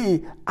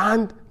 Day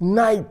and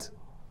night.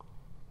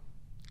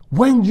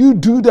 When you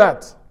do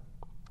that,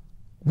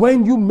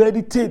 when you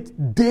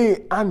meditate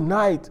day and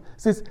night,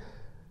 it says,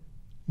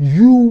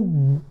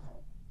 you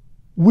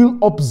will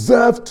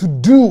observe to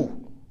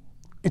do.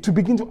 It will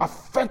begin to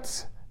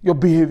affect your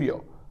behavior.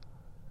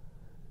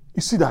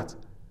 You see that?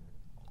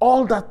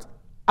 All that,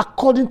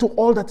 according to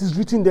all that is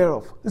written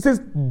thereof. It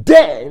says,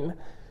 then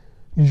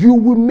you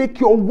will make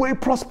your way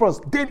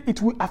prosperous. Then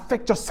it will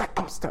affect your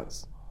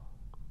circumstance.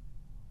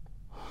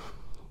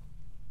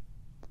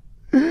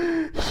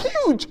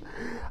 Huge.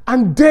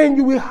 And then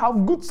you will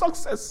have good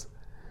success.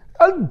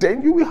 And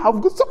then you will have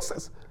good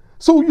success.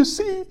 So you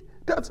see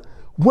that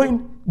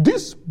when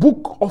this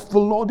book of the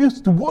Lord,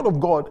 this the word of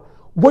God,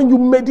 when you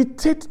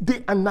meditate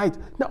day and night.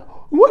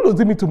 Now, what does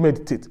it mean to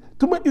meditate?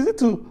 Is it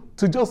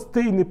to just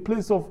stay in a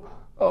place of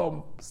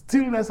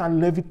stillness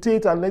and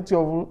levitate and let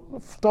your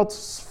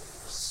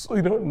thoughts,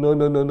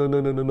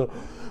 No.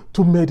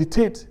 To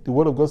meditate, the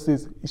word of God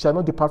says, it shall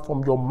not depart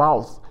from your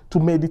mouth. To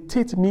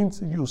meditate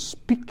means you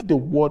speak the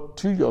word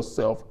to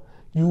yourself.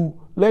 You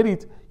let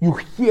it, you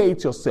hear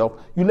it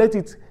yourself. You let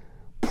it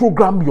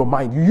program your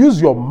mind. You use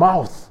your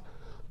mouth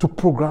to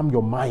program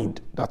your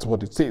mind. That's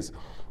what it says.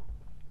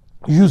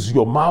 Use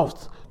your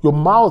mouth. Your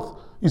mouth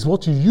is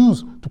what you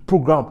use to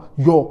program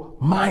your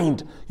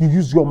mind. You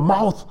use your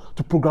mouth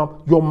to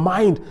program your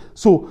mind.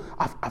 So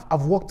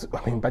I've worked,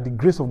 by the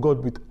grace of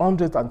God, with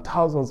hundreds and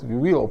thousands, if you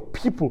will, of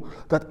people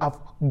that have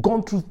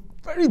gone through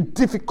very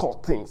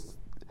difficult things.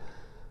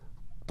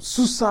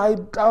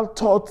 Suicidal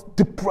thoughts,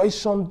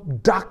 depression,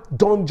 dark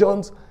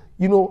dungeons,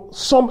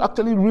 some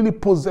actually really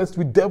possessed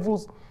with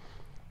devils.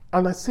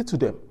 And I sit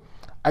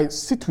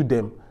with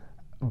them,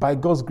 by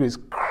God's grace,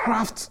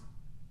 craft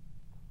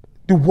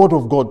the word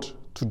of God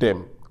to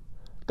them.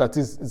 That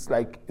is, it's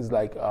like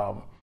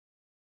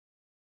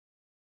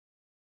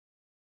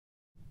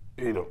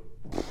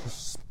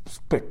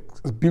spec,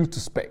 it's built to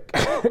spec.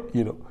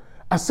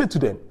 I said to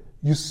them,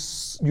 you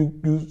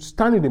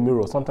stand in the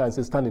mirror. Sometimes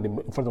I say stand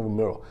in front of a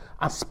mirror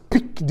and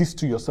speak this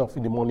to yourself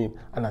in the morning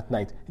and at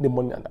night, in the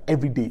morning and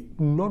every day.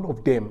 None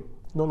of them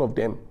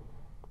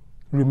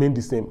remain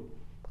the same.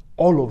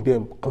 All of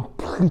them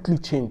completely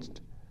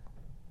changed.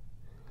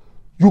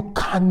 You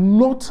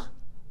cannot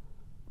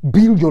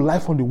build your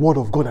life on the word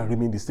of God and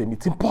remain the same.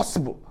 It's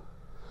impossible.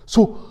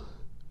 So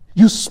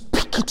you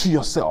speak it to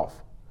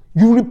yourself.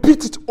 You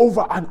repeat it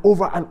over and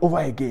over and over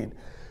again.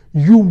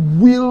 You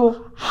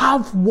will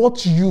have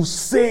what you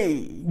say.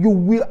 You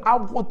will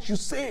have what you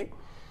say.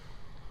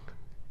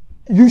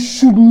 You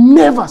should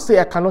never say,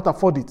 I cannot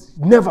afford it.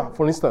 Never.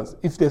 For instance,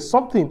 if there's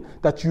something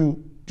that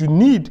you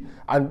need,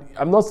 and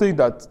I'm not saying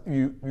that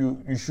you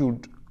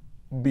should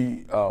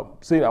be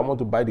saying I want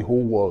to buy the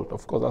whole world.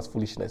 Of course, that's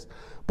foolishness.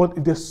 But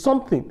if there's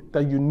something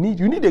that you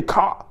need a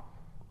car,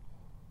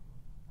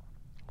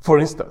 for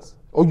instance,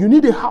 or you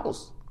need a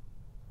house,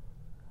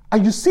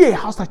 and you see a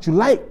house that you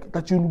like,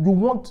 that you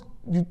want,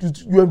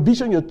 you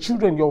envision your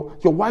children, your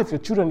wife, your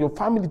children, your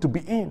family to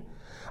be in,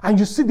 and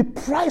you see the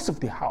price of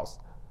the house.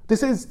 They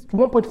say it's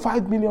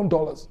 $1.5 million.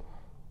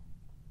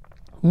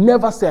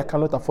 Never say I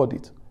cannot afford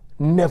it.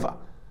 Never.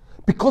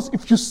 Because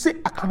if you say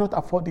I cannot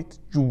afford it,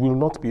 you will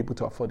not be able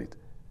to afford it.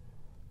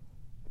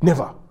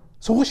 Never.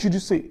 So what should you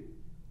say?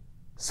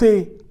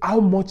 Say, how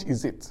much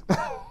is it?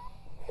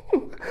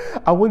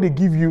 And when they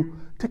give you,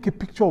 take a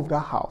picture of that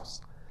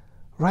house,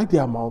 write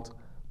the amount,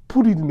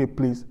 put it in a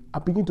place,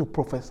 and begin to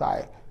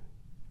prophesy.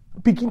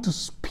 Begin to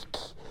speak.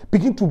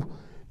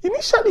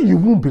 Initially you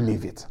won't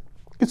believe it.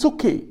 It's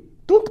okay.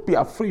 Don't be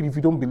afraid if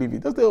you don't believe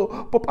it. Don't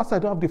say, but Pastor, I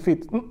don't have the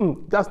faith.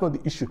 That's not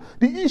the issue.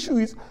 The issue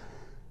is,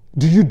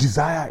 do you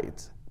desire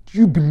it? Do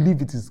you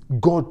believe it is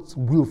God's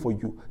will for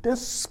you? Then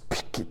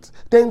speak it.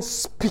 Then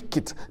speak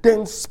it.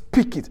 Then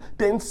speak it.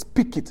 Then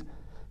speak it.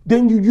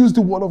 Then you use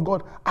the word of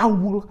God. I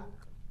will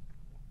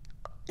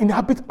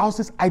inhabit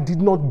houses I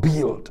did not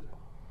build.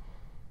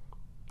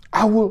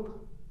 I will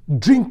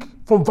drink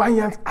from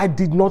vineyards I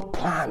did not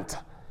plant.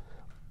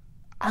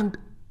 And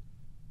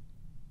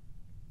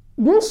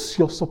once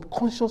your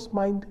subconscious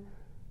mind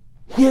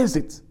hears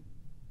it,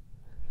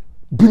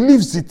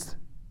 believes it,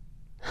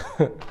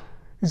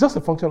 it's just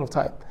a function of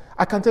time.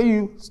 I can tell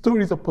you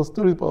stories upon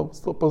stories,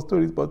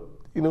 but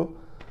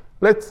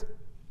let's,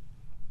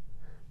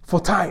 for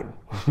time.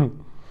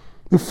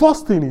 The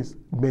first thing is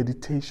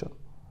meditation.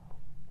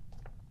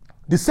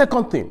 The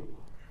second thing,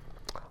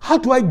 how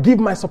do I give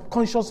my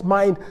subconscious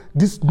mind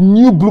this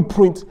new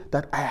blueprint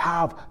that I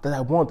have, that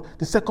I want?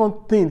 The second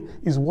thing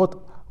is what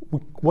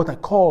I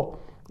call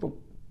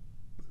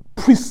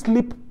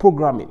pre-sleep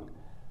programming.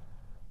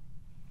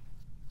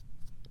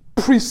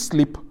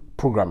 pre-sleep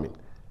programming.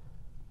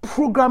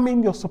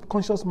 Programming your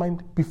subconscious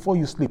mind before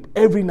you sleep,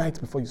 every night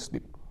before you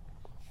sleep.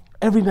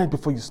 Every night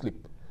before you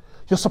sleep.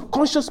 Your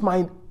subconscious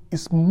mind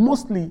is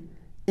mostly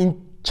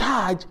in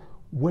charge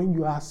when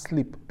you are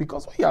asleep.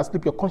 Because when you are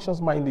asleep, your conscious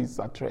mind is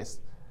at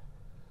rest.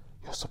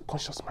 Your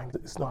subconscious mind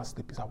is not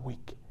asleep, it's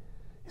awake.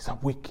 It's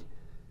awake.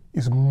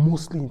 It's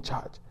mostly in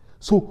charge.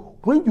 So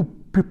when you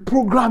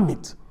pre-program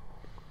it,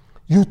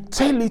 you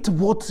tell it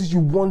what you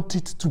want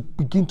it to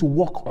begin to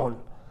work on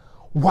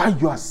while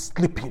you are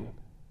sleeping.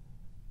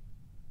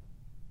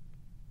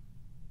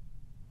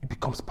 It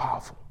becomes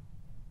powerful.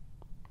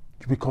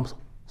 You become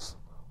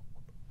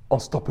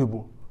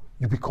unstoppable.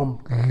 You become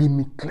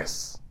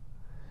limitless.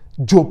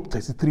 Job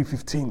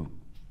 33:15.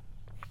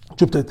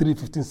 Job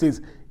 33:15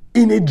 says,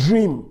 in a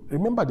dream,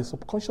 remember the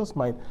subconscious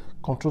mind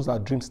controls our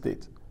dream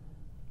state.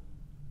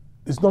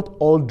 It's not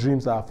all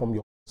dreams are from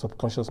your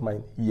subconscious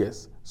mind.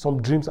 Yes,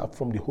 some dreams are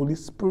from the Holy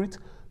Spirit.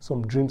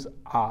 Some dreams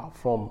are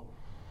from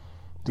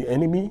the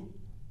enemy.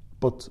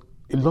 But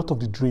a lot of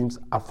the dreams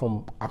are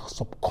from our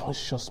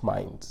subconscious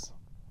minds.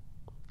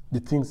 The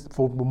things,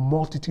 for the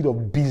multitude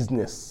of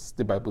business,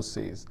 the Bible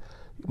says.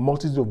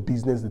 Multitude of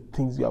business, the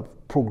things you have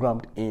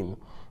programmed in,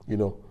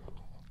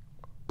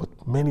 But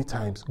many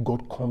times,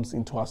 God comes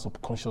into our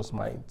subconscious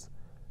minds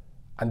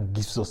and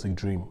gives us a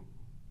dream.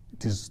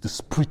 It is the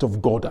Spirit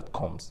of God that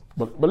comes.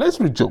 But let's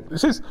read Job. It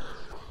says,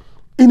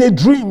 in a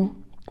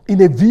dream,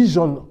 in a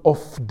vision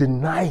of the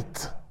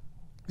night,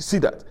 you see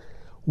that?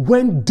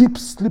 When deep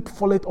sleep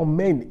falleth on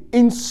men,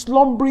 in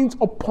slumberings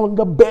upon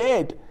the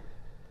bed.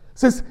 It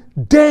says,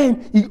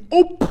 then he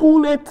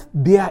openeth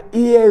their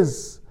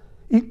ears.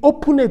 He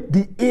openeth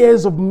the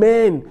ears of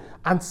men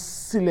and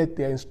sealeth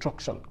their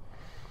instruction.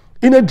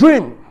 In a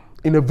dream,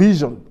 in a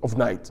vision of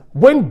night,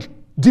 when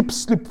deep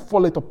sleep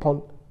falleth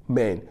upon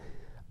men,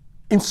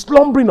 in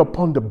slumbering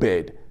upon the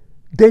bed,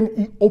 then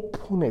he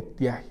openeth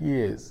their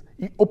ears.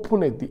 He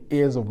openeth the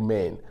ears of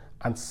men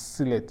and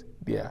sealeth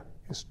their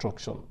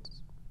instructions.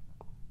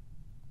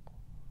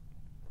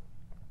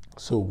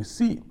 So we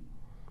see,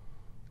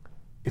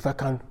 if I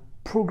can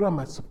program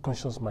my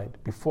subconscious mind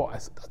before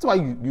that's why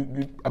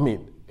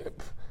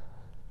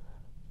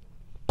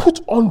put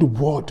on the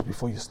word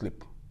before you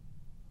sleep.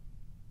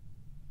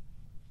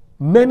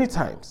 Many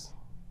times,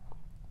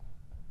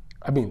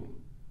 it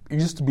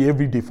used to be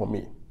every day for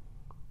me,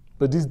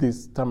 but these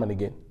days, time and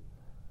again,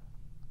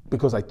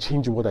 because I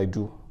change what I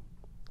do,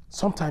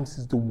 sometimes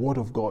it's the word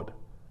of God.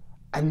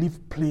 I leave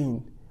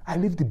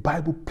the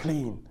Bible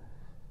playing.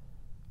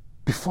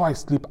 Before I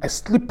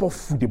sleep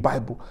off with the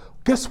Bible.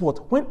 Guess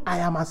what? When I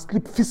am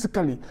asleep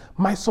physically,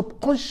 my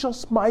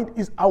subconscious mind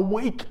is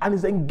awake and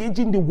is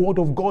engaging the word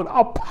of God.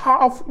 How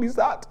powerful is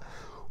that?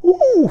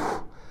 Ooh!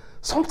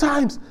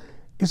 Sometimes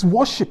it's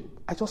worship.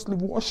 I just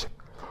leave worship.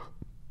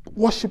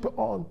 Worship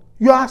on.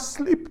 You are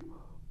asleep.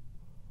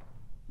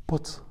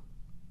 But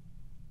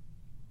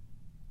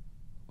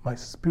my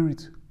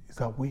spirit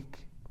is awake.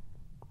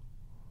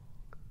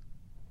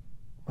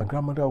 My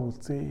grandmother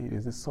would say,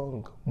 there's a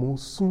song, Mo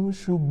sun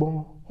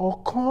ṣùgbọ́n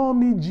ọkàn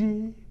mi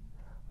jí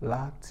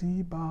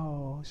láti bá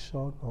ọ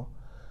ṣọ̀nà.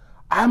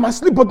 I am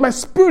asleep, but my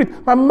spirit,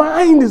 my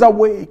mind is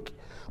awake.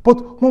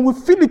 But when we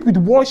fill it with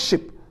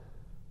worship,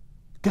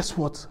 guess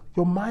what?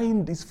 Your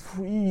mind is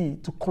free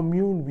to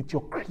commune with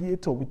your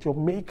Creator, with your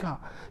Maker.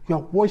 You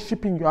are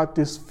worshiping, you are at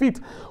His feet.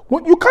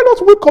 You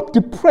cannot wake up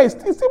depressed.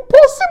 It's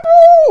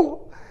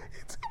impossible.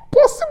 It's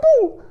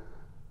impossible.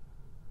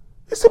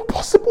 It's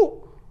impossible.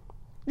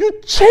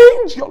 You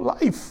change your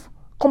life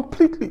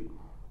completely.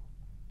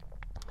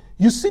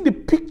 You see the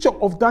picture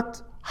of that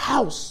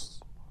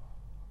house.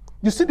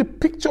 You see the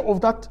picture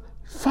of that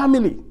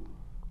family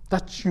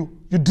that you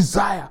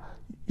desire.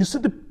 You see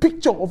the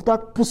picture of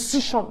that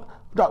position,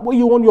 that where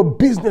you want your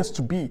business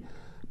to be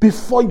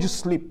before you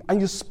sleep.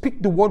 And you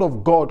speak the word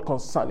of God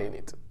concerning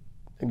it.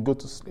 And go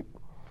to sleep.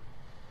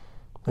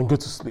 And go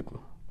to sleep.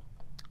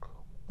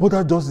 What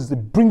that does is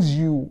it brings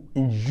you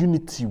in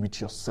unity with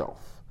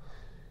yourself.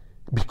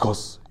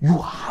 Because you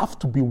have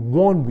to be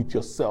one with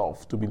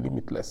yourself to be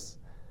limitless.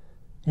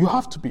 You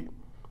have to be.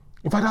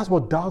 In fact, that's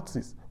what doubt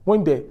is.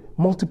 When there are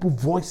multiple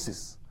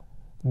voices,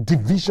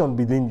 division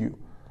within you.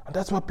 And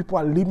that's why people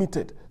are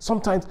limited.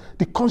 Sometimes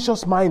the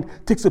conscious mind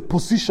takes a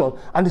position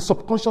and the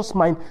subconscious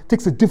mind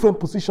takes a different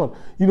position.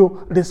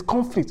 There's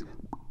conflict.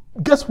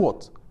 Guess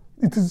what?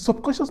 It is the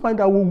subconscious mind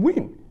that will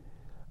win.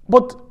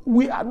 But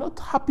we are not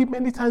happy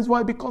many times.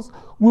 Why? Because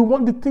we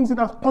want the things in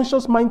our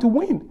conscious mind to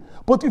win.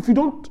 But if you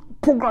don't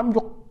program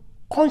your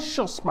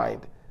conscious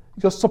mind,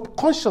 your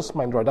subconscious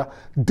mind rather,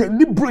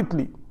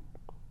 deliberately,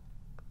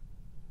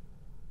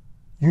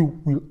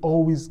 you will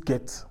always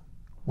get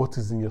what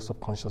is in your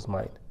subconscious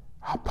mind.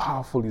 How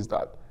powerful is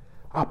that?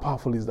 How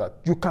powerful is that?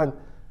 You can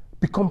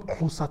become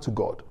closer to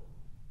God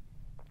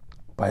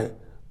by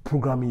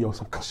programming your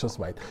subconscious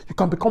mind. You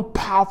can become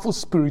powerful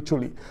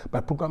spiritually by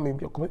programming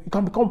you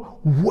can become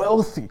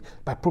wealthy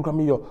by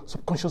programming your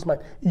subconscious mind.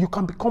 You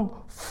can become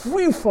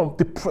free from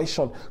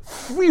depression,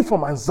 free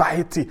from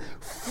anxiety,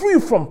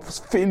 free from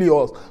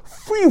failures,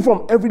 free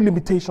from every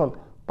limitation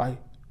by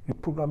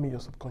reprogramming your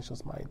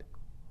subconscious mind.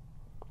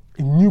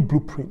 A new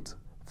blueprint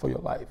for your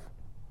life.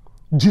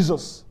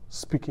 Jesus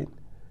speaking.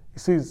 He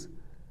says,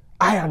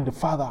 I and the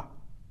Father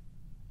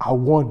are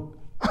one.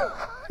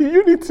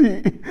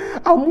 Unity.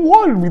 I'm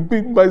one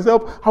with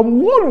myself.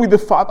 I'm one with the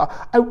Father.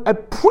 I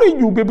pray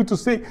you'll be able to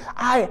say,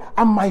 I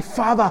and my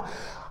Father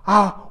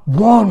are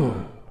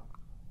one.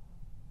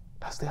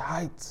 That's the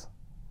height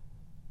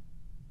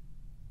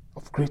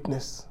of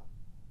greatness,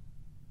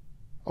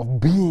 of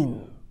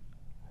being.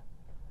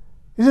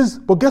 He says,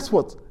 but guess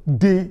what?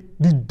 Then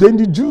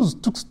the Jews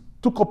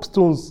took up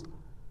stones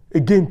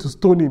again to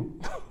stone him.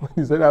 When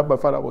he said, I have my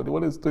Father, but they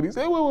wanted to stone him. He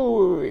said,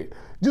 wait.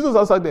 Jesus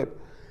answered them.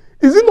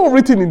 Is it not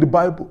written in the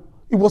Bible?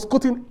 It was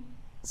quoting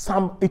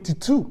Psalm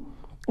 82.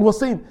 It was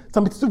saying,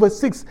 Psalm 82 verse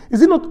 6.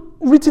 Is it not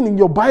written in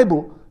your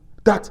Bible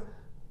that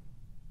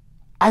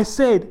I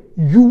said,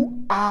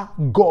 you are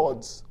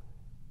gods?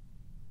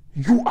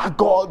 You are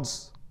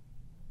gods.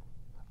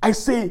 I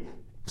say,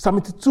 Psalm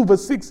 82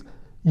 verse 6,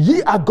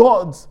 ye are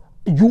gods.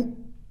 You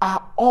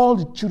are all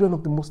the children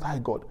of the Most High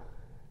God.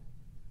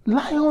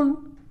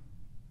 Lion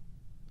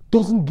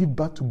doesn't give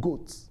birth to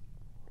goats.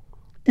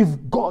 If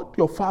God,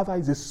 your Father,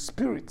 is a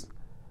spirit,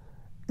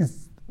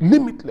 is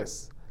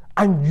limitless,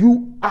 and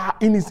you are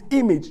in his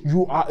image,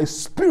 you are a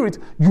spirit,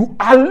 you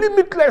are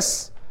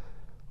limitless.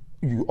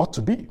 You ought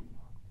to be.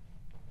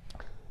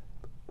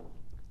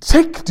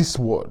 Take this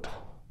word,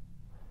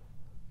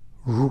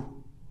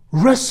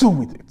 wrestle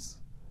with it.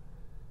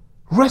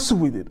 Wrestle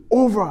with it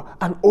over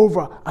and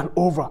over and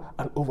over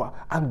and over.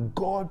 And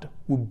God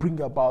will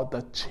bring about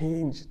the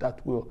change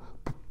that will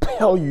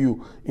propel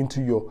you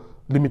into your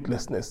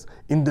limitlessness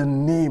in the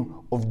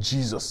name of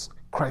Jesus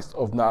Christ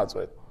of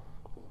Nazareth.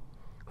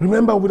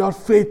 Remember, without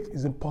faith,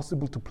 it's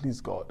impossible to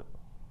please God.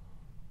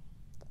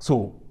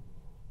 So,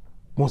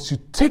 once you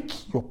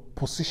take your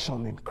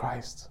position in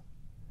Christ,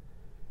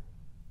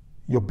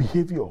 your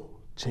behavior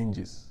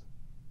changes.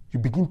 You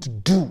begin to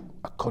do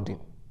according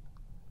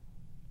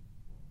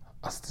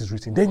as it is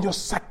written. Then your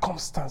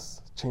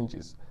circumstance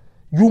changes.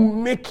 You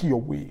make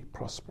your way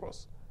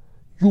prosperous.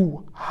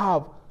 You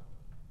have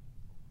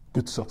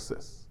good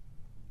success.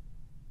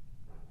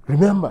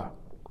 Remember,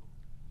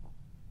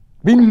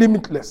 being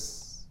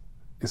limitless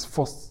is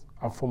first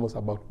and foremost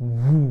about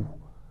who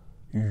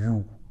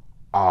you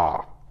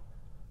are.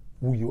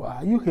 Who you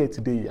are. You here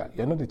today,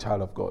 you're not a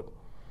child of God.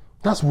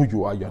 That's who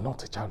you are. You're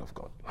not a child of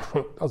God.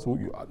 That's who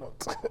you are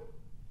not.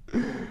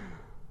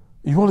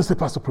 You want to say,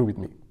 Pastor, pray with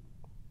me.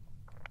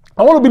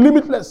 I want to be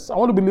limitless. I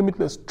want to be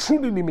limitless,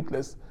 truly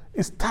limitless.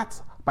 It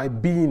starts by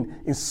being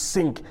in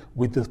sync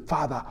with the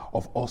Father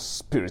of all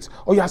spirits.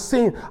 Or you are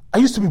saying, I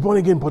used to be born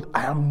again, but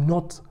I am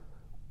not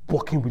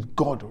walking with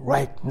God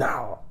right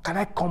now. Can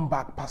I come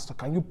back, Pastor?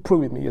 Can you pray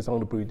with me? Yes, I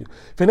want to pray with you.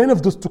 If in any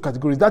of those two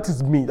categories, that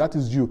is me, that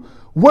is you.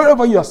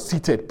 Wherever you are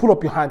seated, put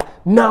up your hand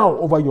now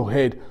over your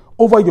head.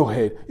 Over your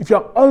head. If you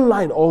are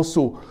online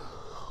also,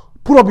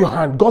 put up your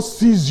hand. God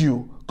sees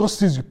you. God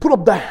sees you. Put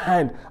up that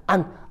hand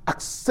and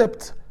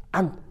accept.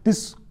 And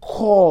this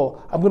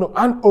call, I'm going to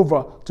hand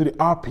over to the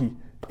RP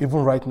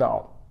even right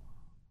now.